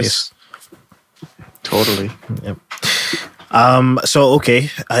specific place. Totally. Yep. So okay,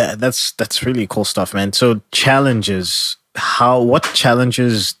 that's really cool stuff, man. So challenges. What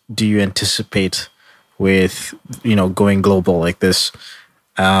challenges do you anticipate with going global like this?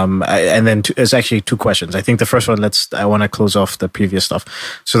 And then there's actually 2 questions. I think the first one. I want to close off the previous stuff.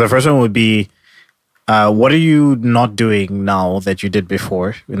 So the first one would be. What are you not doing now that you did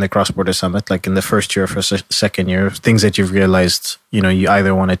before in the Cross Border Summit, like in the first year or second year, things that you've realized, you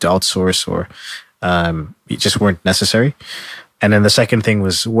either wanted to outsource or you just weren't necessary? And then the second thing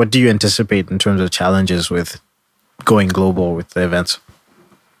was, what do you anticipate in terms of challenges with going global with the events?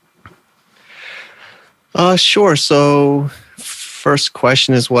 Sure. So first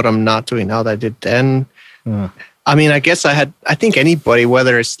question is what I'm not doing now that I did then. I mean, I guess I think anybody,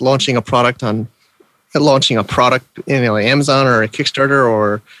 whether it's launching a product Amazon or a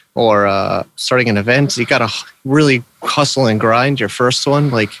Kickstarter or starting an event, you got to really hustle and grind your first one.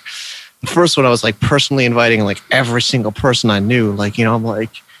 Like the first one, I was like personally inviting like every single person I knew. Like, I'm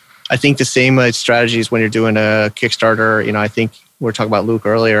like, I think the same strategies when you're doing a Kickstarter. I think we were talking about Luke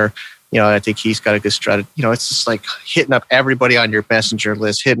earlier. I think he's got a good strategy. It's just like hitting up everybody on your messenger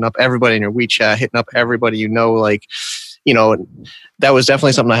list, hitting up everybody in your WeChat, hitting up everybody, like, that was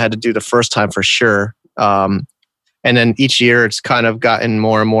definitely something I had to do the first time for sure. And then each year it's kind of gotten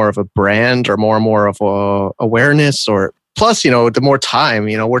more and more of a brand or more of a awareness, or plus, the more time,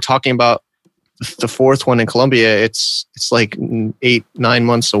 we're talking about the fourth one in Colombia. It's like 8-9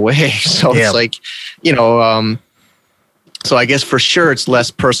 months away. So it's like, so I guess for sure it's less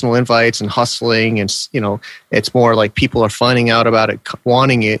personal invites and hustling, and it's more like people are finding out about it,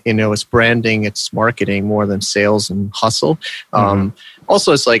 wanting it. It's branding, it's marketing more than sales and hustle.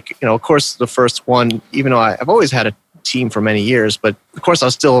 Also, it's like of course the first one, even though I've always had a team for many years, but of course I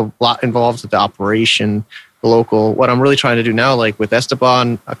was still a lot involved with the operation, the local. What I'm really trying to do now, like with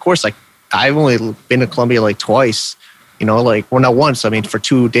Esteban, of course, like I've only been to Colombia like twice. Not once. I mean, for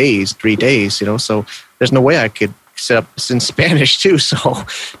 2 days, 3 days. So there's no way I could set up this in Spanish too. So,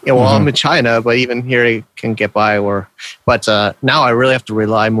 I'm in China, but even here I can get by. But now I really have to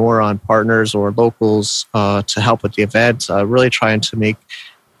rely more on partners or locals to help with the event. Really trying to make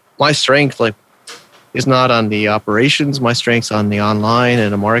my strength is not on the operations. My strength's on the online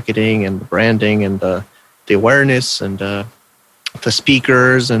and the marketing and the branding and the awareness and the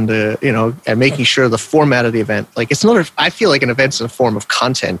speakers and and making sure the format of the event. Like I feel like an event's a form of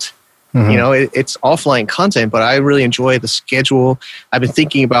content. It's offline content, but I really enjoy the schedule.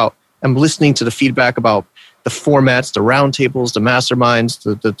 I'm listening to the feedback about the formats, the roundtables, the masterminds,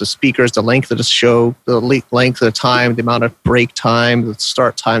 the speakers, the length of the show, the length of the time, the amount of break time, the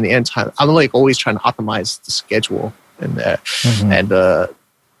start time, the end time. I'm like always trying to optimize the schedule and that.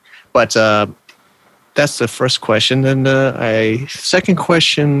 But that's the first question. And second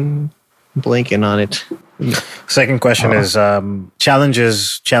question, I'm blanking on it. Second question is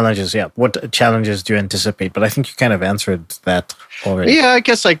challenges. Yeah, what challenges do you anticipate? But I think you kind of answered that already. Yeah, I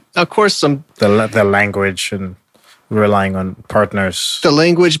guess of course the language and relying on partners. The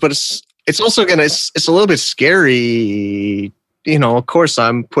language, but it's also it's a little bit scary. Of course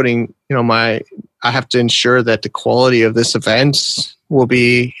I'm putting I have to ensure that the quality of this event will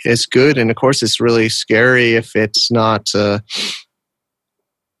be as good, and of course it's really scary if it's not.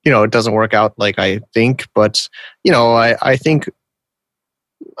 It doesn't work out like I think, but I think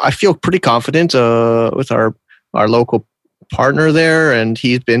I feel pretty confident with our local partner there, and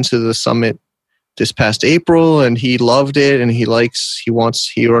he's been to the summit this past April, and he loved it, and he really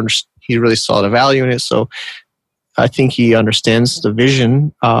saw the value in it. So I think he understands the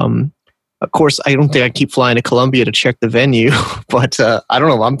vision. Of course, I don't think I keep flying to Colombia to check the venue, but I don't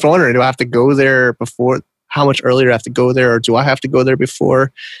know. I'm wondering, do I have to go there before? How much earlier I have to go there, or do I have to go there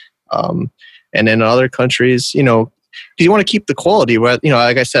before? And in other countries, because you want to keep the quality. Like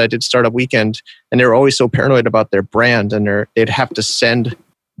I said, I did Startup Weekend, and they were always so paranoid about their brand, and they'd have to send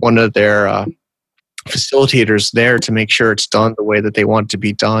one of their facilitators there to make sure it's done the way that they want it to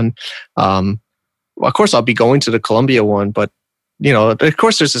be done. Of course, I'll be going to the Colombia one, but of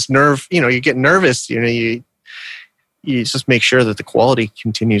course, there's this nerve. You get nervous. You just make sure that the quality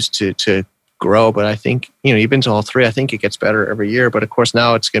continues to grow. But I think you've been to all three. I think it gets better every year. But of course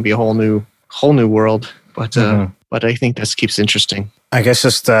now it's going to be a whole new world. But but I think this keeps interesting. I guess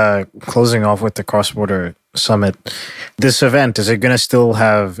just closing off with the cross-border summit, this event, is it still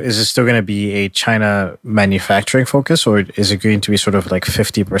going to be a China manufacturing focus, or is it going to be sort of like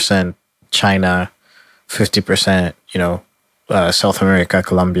 50% China, 50% South America,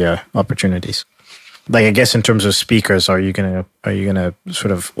 Colombia opportunities? Like, I guess in terms of speakers, are you gonna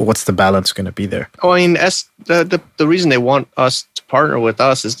sort of, what's the balance going to be there? Oh, I mean, the reason they want us to partner with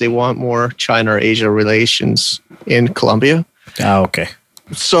us is they want more China or Asia relations in Colombia. Okay.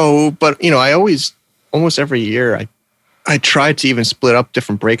 So, but I almost every year, I try to even split up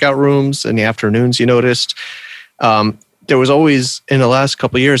different breakout rooms in the afternoons. You noticed there was always, in the last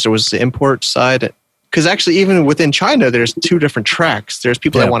couple of years, there was the import side. Because actually, even within China, there's two different tracks. There's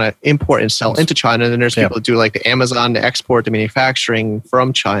people that want to import and sell into China, and then there's people that do like the Amazon, the export, the manufacturing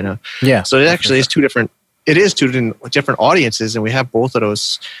from China. Yeah. So it actually is two different audiences, and we have both of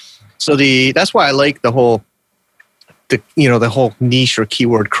those. So that's why I like the whole niche or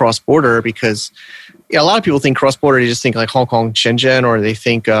keyword cross border, because a lot of people think cross border, they just think like Hong Kong, Shenzhen, or they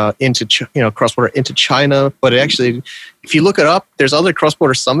think cross border into China. But actually, if you look it up, there's other cross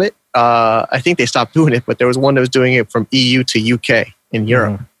border summit. I think they stopped doing it, but there was one that was doing it from EU to UK in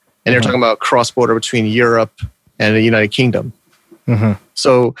Europe. And they're talking about cross-border between Europe and the United Kingdom.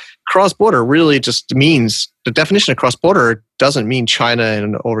 So cross-border really just means, the definition of cross-border doesn't mean China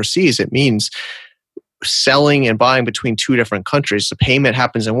and overseas. It means selling and buying between two different countries. The payment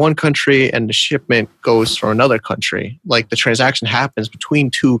happens in one country and the shipment goes for another country. Like the transaction happens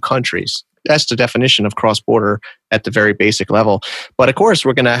between two countries. That's the definition of cross-border at the very basic level. But of course,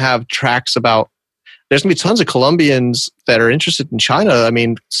 we're going to have tracks about, there's going to be tons of Colombians that are interested in China. I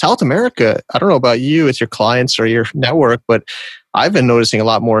mean, South America, I don't know about you with your clients or your network, but I've been noticing a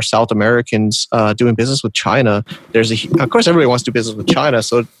lot more South Americans doing business with China. Of course, everybody wants to do business with China,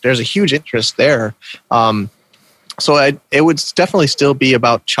 so there's a huge interest there. So it would definitely still be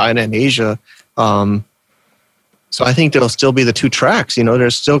about China and Asia. So I think there'll still be the two tracks. We're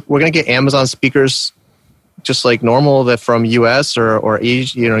going to get Amazon speakers just like normal that from US or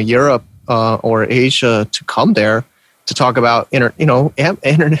Asia, Europe or Asia to come there to talk about international.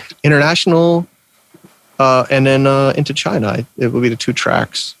 And then into China, it will be the two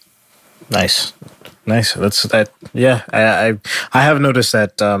tracks. Nice. That's that. Yeah, I have noticed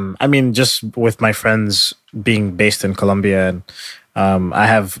that. I mean, just with my friends being based in Colombia, and I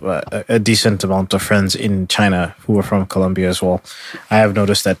have a decent amount of friends in China who are from Colombia as well. I have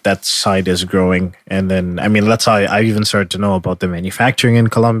noticed that side is growing, and then I mean that's how I even started to know about the manufacturing in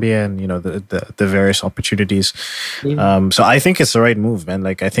Colombia and the various opportunities. So I think it's the right move, man.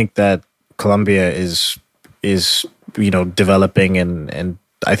 Like I think that Colombia is developing, and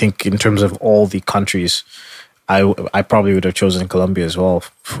I think in terms of all the countries, I probably would have chosen Colombia as well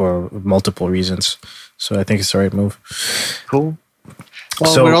for multiple reasons. So I think it's the right move. Cool.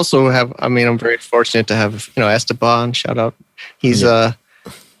 Well, so we also have. I mean, I'm very fortunate to have Esteban. Shout out. He's a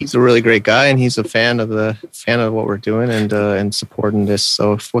really great guy, and he's a fan of what we're doing and supporting this.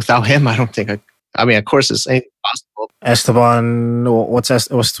 So without him, I don't think I mean, of course, it's anything possible. Esteban, what's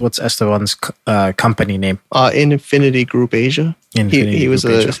Esteban's company name? Infinity Group Asia. He was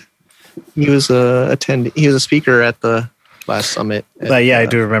a attendee. He was a speaker at the last summit. Yeah, I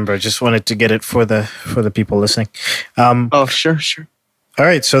do remember. Just wanted to get it for the people listening. Sure. All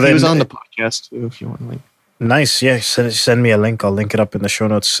right, so then he was on the podcast too. If you want to link. Nice, yeah. Send me a link. I'll link it up in the show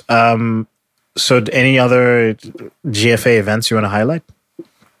notes. So any other GFA events you want to highlight?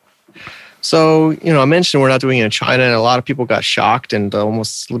 So, I mentioned we're not doing it in China, and a lot of people got shocked and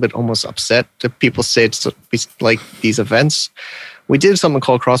almost upset that people say it's like these events. We did something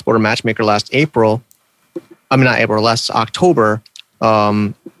called Cross-Border Matchmaker last October,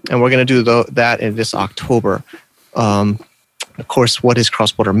 and we're going to do that in this October. Of course, what is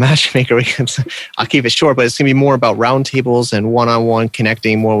Cross-Border Matchmaker? I'll keep it short, but it's going to be more about roundtables and one-on-one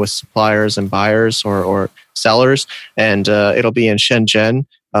connecting more with suppliers and buyers or sellers, and it'll be in Shenzhen.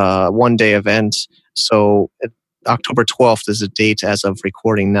 One-day event. So October 12th is the date as of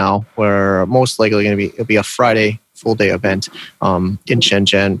recording now, where most likely it'll be a Friday full-day event in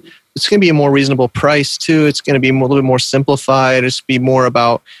Shenzhen. It's going to be a more reasonable price too. It's going to be a little bit more simplified. It's going to be more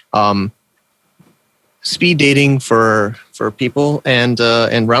about speed dating for people and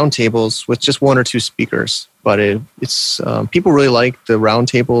roundtables with just one or two speakers. But it's people really like the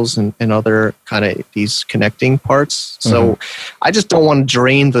roundtables and other kind of these connecting parts. So I just don't want to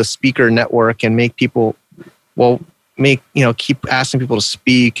drain the speaker network and make people keep asking people to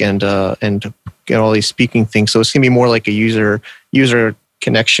speak and get all these speaking things. So it's gonna be more like a user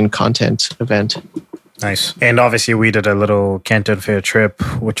connection content event. Nice. And obviously we did a little Canton Fair trip,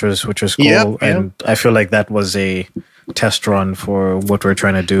 which was cool. Yeah. And I feel like that was a test run for what we're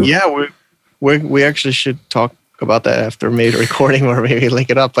trying to do. Yeah, we actually should talk about that after maybe recording or maybe link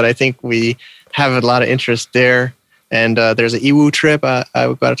it up. But I think we have a lot of interest there. And there's an EWU trip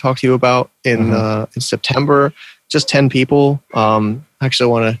I've got to talk to you about in September. Just 10 people. Actually,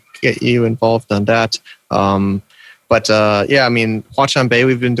 I want to get you involved on that. But I mean, Huaqiang Bay,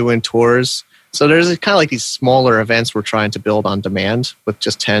 we've been doing tours. So there's kind of like these smaller events we're trying to build on demand with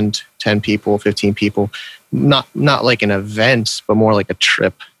just 10 people, 15 people. Not like an event, but more like a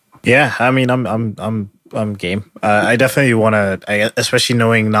trip. Yeah, I mean, I'm game. I definitely want to, especially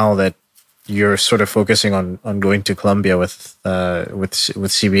knowing now that you're sort of focusing on going to Colombia with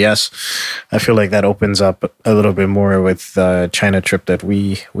CBS. I feel like that opens up a little bit more with the China trip that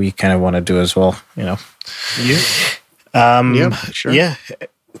we kind of want to do as well. Yeah. Sure. Yeah.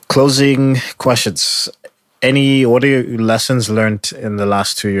 Closing questions. What are your lessons learned in the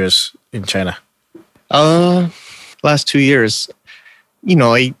last 2 years in China? Last 2 years,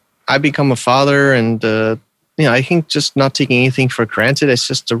 I become a father, and I think just not taking anything for granted. It's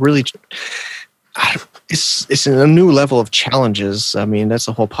just it's a new level of challenges. I mean, that's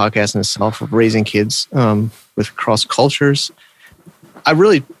a whole podcast in itself of raising kids with cross cultures. I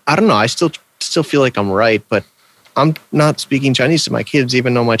don't know. I still feel like I'm right, but I'm not speaking Chinese to my kids,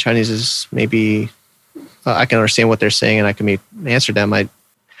 even though my Chinese is maybe I can understand what they're saying and I can answer them.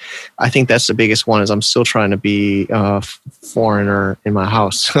 I think that's the biggest one. Is I'm still trying to be a foreigner in my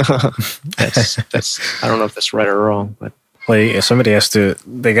house. that's I don't know if that's right or wrong, but Like somebody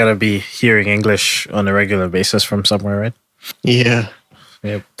they gotta be hearing English on a regular basis from somewhere, right? yeah.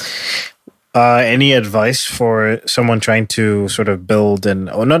 Yep. Any advice for someone trying to sort of build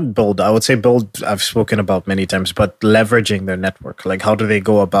or not build, I would say build, I've spoken about many times, but leveraging their network? Like, how do they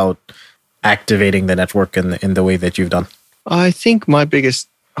go about activating the network in the way that you've done? I think my biggest,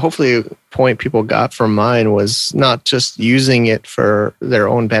 hopefully, point people got from mine was not just using it for their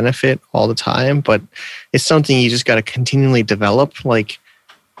own benefit all the time, but it's something you just got to continually develop. Like,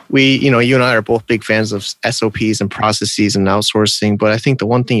 you and I are both big fans of SOPs and processes and outsourcing, but I think the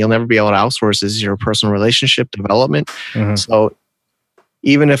one thing you'll never be able to outsource is your personal relationship development. Mm-hmm. So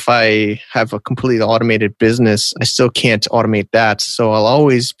even if I have a completely automated business, I still can't automate that. So I'll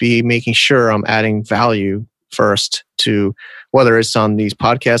always be making sure I'm adding value first to whether it's on these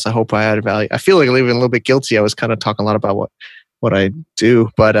podcasts. I hope I add value. I feel like I'm even a little bit guilty. I was kind of talking a lot about what I do,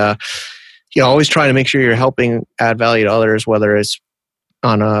 but always trying to make sure you're helping add value to others, whether it's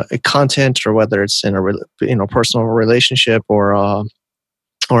on a content or whether it's in a personal relationship or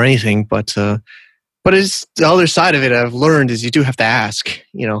anything. But it's the other side of it. I've learned is you do have to ask.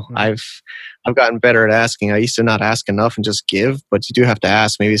 I've gotten better at asking. I used to not ask enough and just give, but you do have to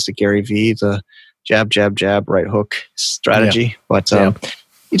ask. Maybe it's the Gary Vee, the jab, jab, jab, right hook strategy. Yeah. But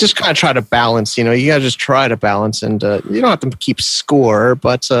you just kind of try to balance. You got to just try to balance, and you don't have to keep score,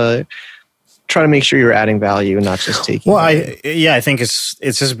 but try to make sure you're adding value and not just taking. Well, I think it's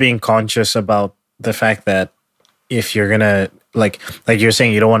just being conscious about the fact that if you're gonna like you're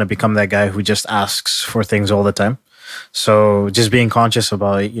saying, you don't want to become that guy who just asks for things all the time. So just being conscious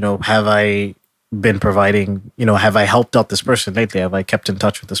about, have I been providing, have I helped out this person lately? Have I kept in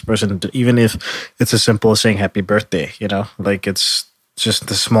touch with this person? Even if it's as simple as saying happy birthday, like it's just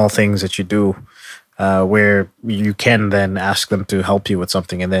the small things that you do. Where you can then ask them to help you with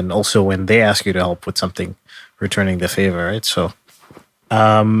something, and then also when they ask you to help with something, returning the favor, right? So,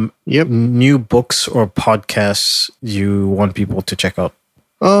 yep. New books or podcasts you want people to check out?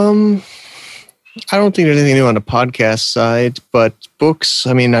 I don't think there's anything new on the podcast side, but books.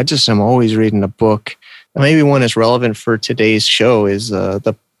 I mean, I'm always reading a book. Maybe one that's relevant for today's show is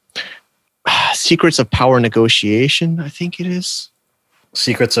the Secrets of Power Negotiation. I think it is.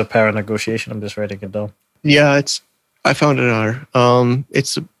 Secrets of Power Negotiation. I'm just writing it down. Yeah, I found it on.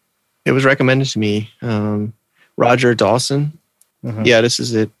 It was recommended to me. Roger Dawson. Mm-hmm. Yeah, this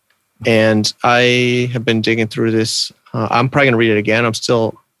is it. And I have been digging through this. I'm probably gonna read it again. I'm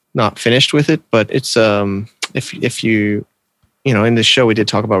still not finished with it, but it's if you in this show we did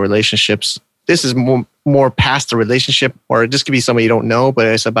talk about relationships. This is more past the relationship, or this could be somebody you don't know, but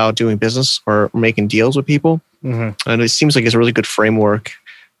it's about doing business or making deals with people. Mm-hmm. And it seems like it's a really good framework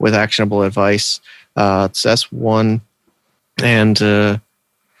with actionable advice. So that's one. And I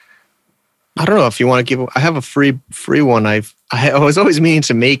don't know if you want to give. I have a free one. I was always meaning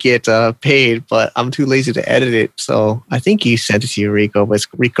to make it paid, but I'm too lazy to edit it. So I think you sent it to you, Rico. But it's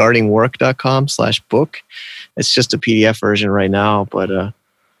regardingwork.com/book. It's just a PDF version right now, but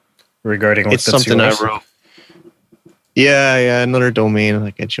regarding it's something I wrote. Yeah, another domain,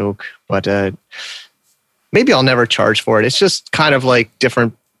 like a joke, but maybe I'll never charge for it. It's just kind of like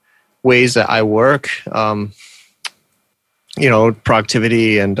different ways that I work,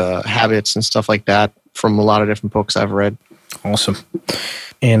 productivity and habits and stuff like that from a lot of different books I've read. Awesome.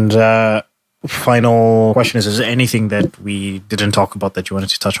 And final question is there anything that we didn't talk about that you wanted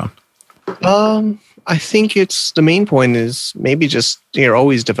to touch on? I think it's the main point is maybe just you're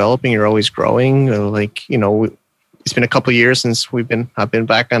always developing, you're always growing. It's been a couple of years since I've been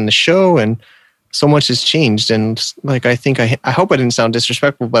back on the show, and so much has changed. And like I hope I didn't sound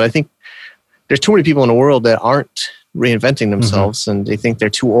disrespectful, but I think there's too many people in the world that aren't reinventing themselves, mm-hmm. and they think they're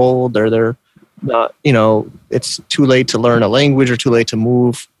too old or they're not. It's too late to learn a language or too late to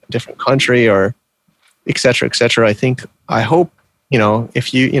move a different country or et cetera, et cetera. I hope.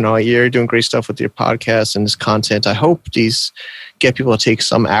 If you're doing great stuff with your podcast and this content, I hope these get people to take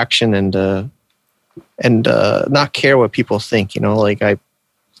some action and not care what people think. I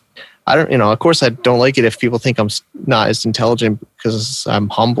don't. Of course, I don't like it if people think I'm not as intelligent because I'm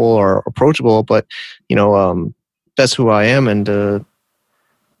humble or approachable. But that's who I am, and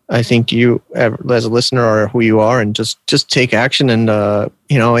I think you, as a listener, are who you are, and just take action. And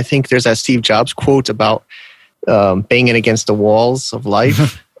I think there's that Steve Jobs quote about. Banging against the walls of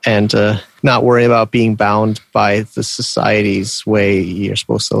life and not worry about being bound by the society's way you're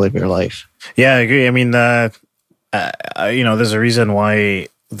supposed to live your life. Yeah, I agree. I mean, there's a reason why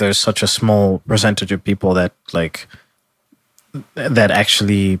there's such a small percentage of people that that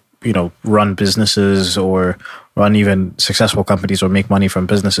actually, run businesses or run even successful companies or make money from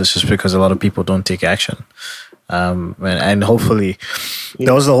businesses, just because a lot of people don't take action. And hopefully,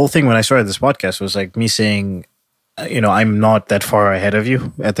 that was the whole thing when I started this podcast, was like me saying, I'm not that far ahead of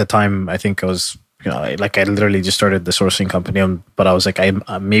you. At the time, I think I was, I literally just started the sourcing company, but I was like, I'm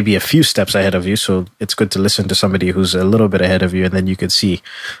maybe a few steps ahead of you. So it's good to listen to somebody who's a little bit ahead of you, and then you could see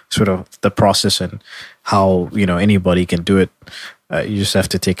sort of the process and how, anybody can do it. You just have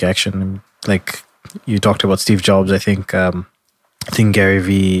to take action. Like you talked about Steve Jobs, I think Gary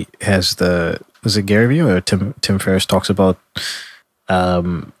Vee has was it Gary Vee or Tim Ferriss talks about,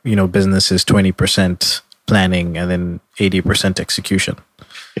 business is 20% planning and then 80% execution.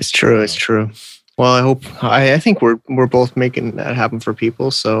 It's true. It's true. Well, I think we're both making that happen for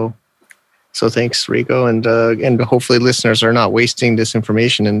people. So thanks, Rico, and hopefully listeners are not wasting this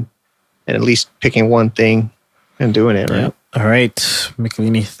information and at least picking one thing and doing it, right? Yeah. All right,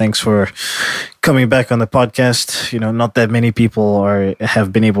 Michelini, thanks for coming back on the podcast. Not that many people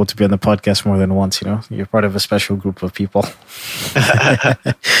have been able to be on the podcast more than once. You're part of a special group of people.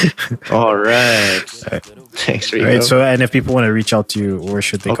 All right. Thanks, Rico. All right, so, and if people want to reach out to you, where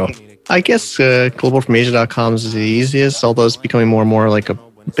should they go? I guess globalfromasia.com is the easiest, although it's becoming more and more like a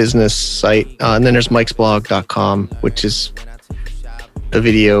business site. And then there's mikesblog.com, which is a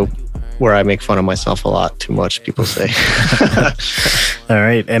video where I make fun of myself a lot too much, people say. All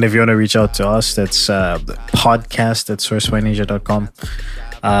right. And if you want to reach out to us, that's podcast@sourcewinerasia.com.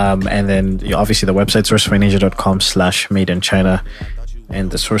 And then obviously the website, sourcewinerasia.com/made-in-China. And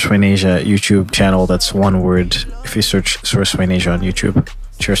the Source Wine Asia YouTube channel, that's one word if you search Source Wine Asia on YouTube.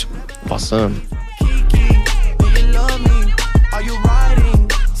 Cheers. Awesome.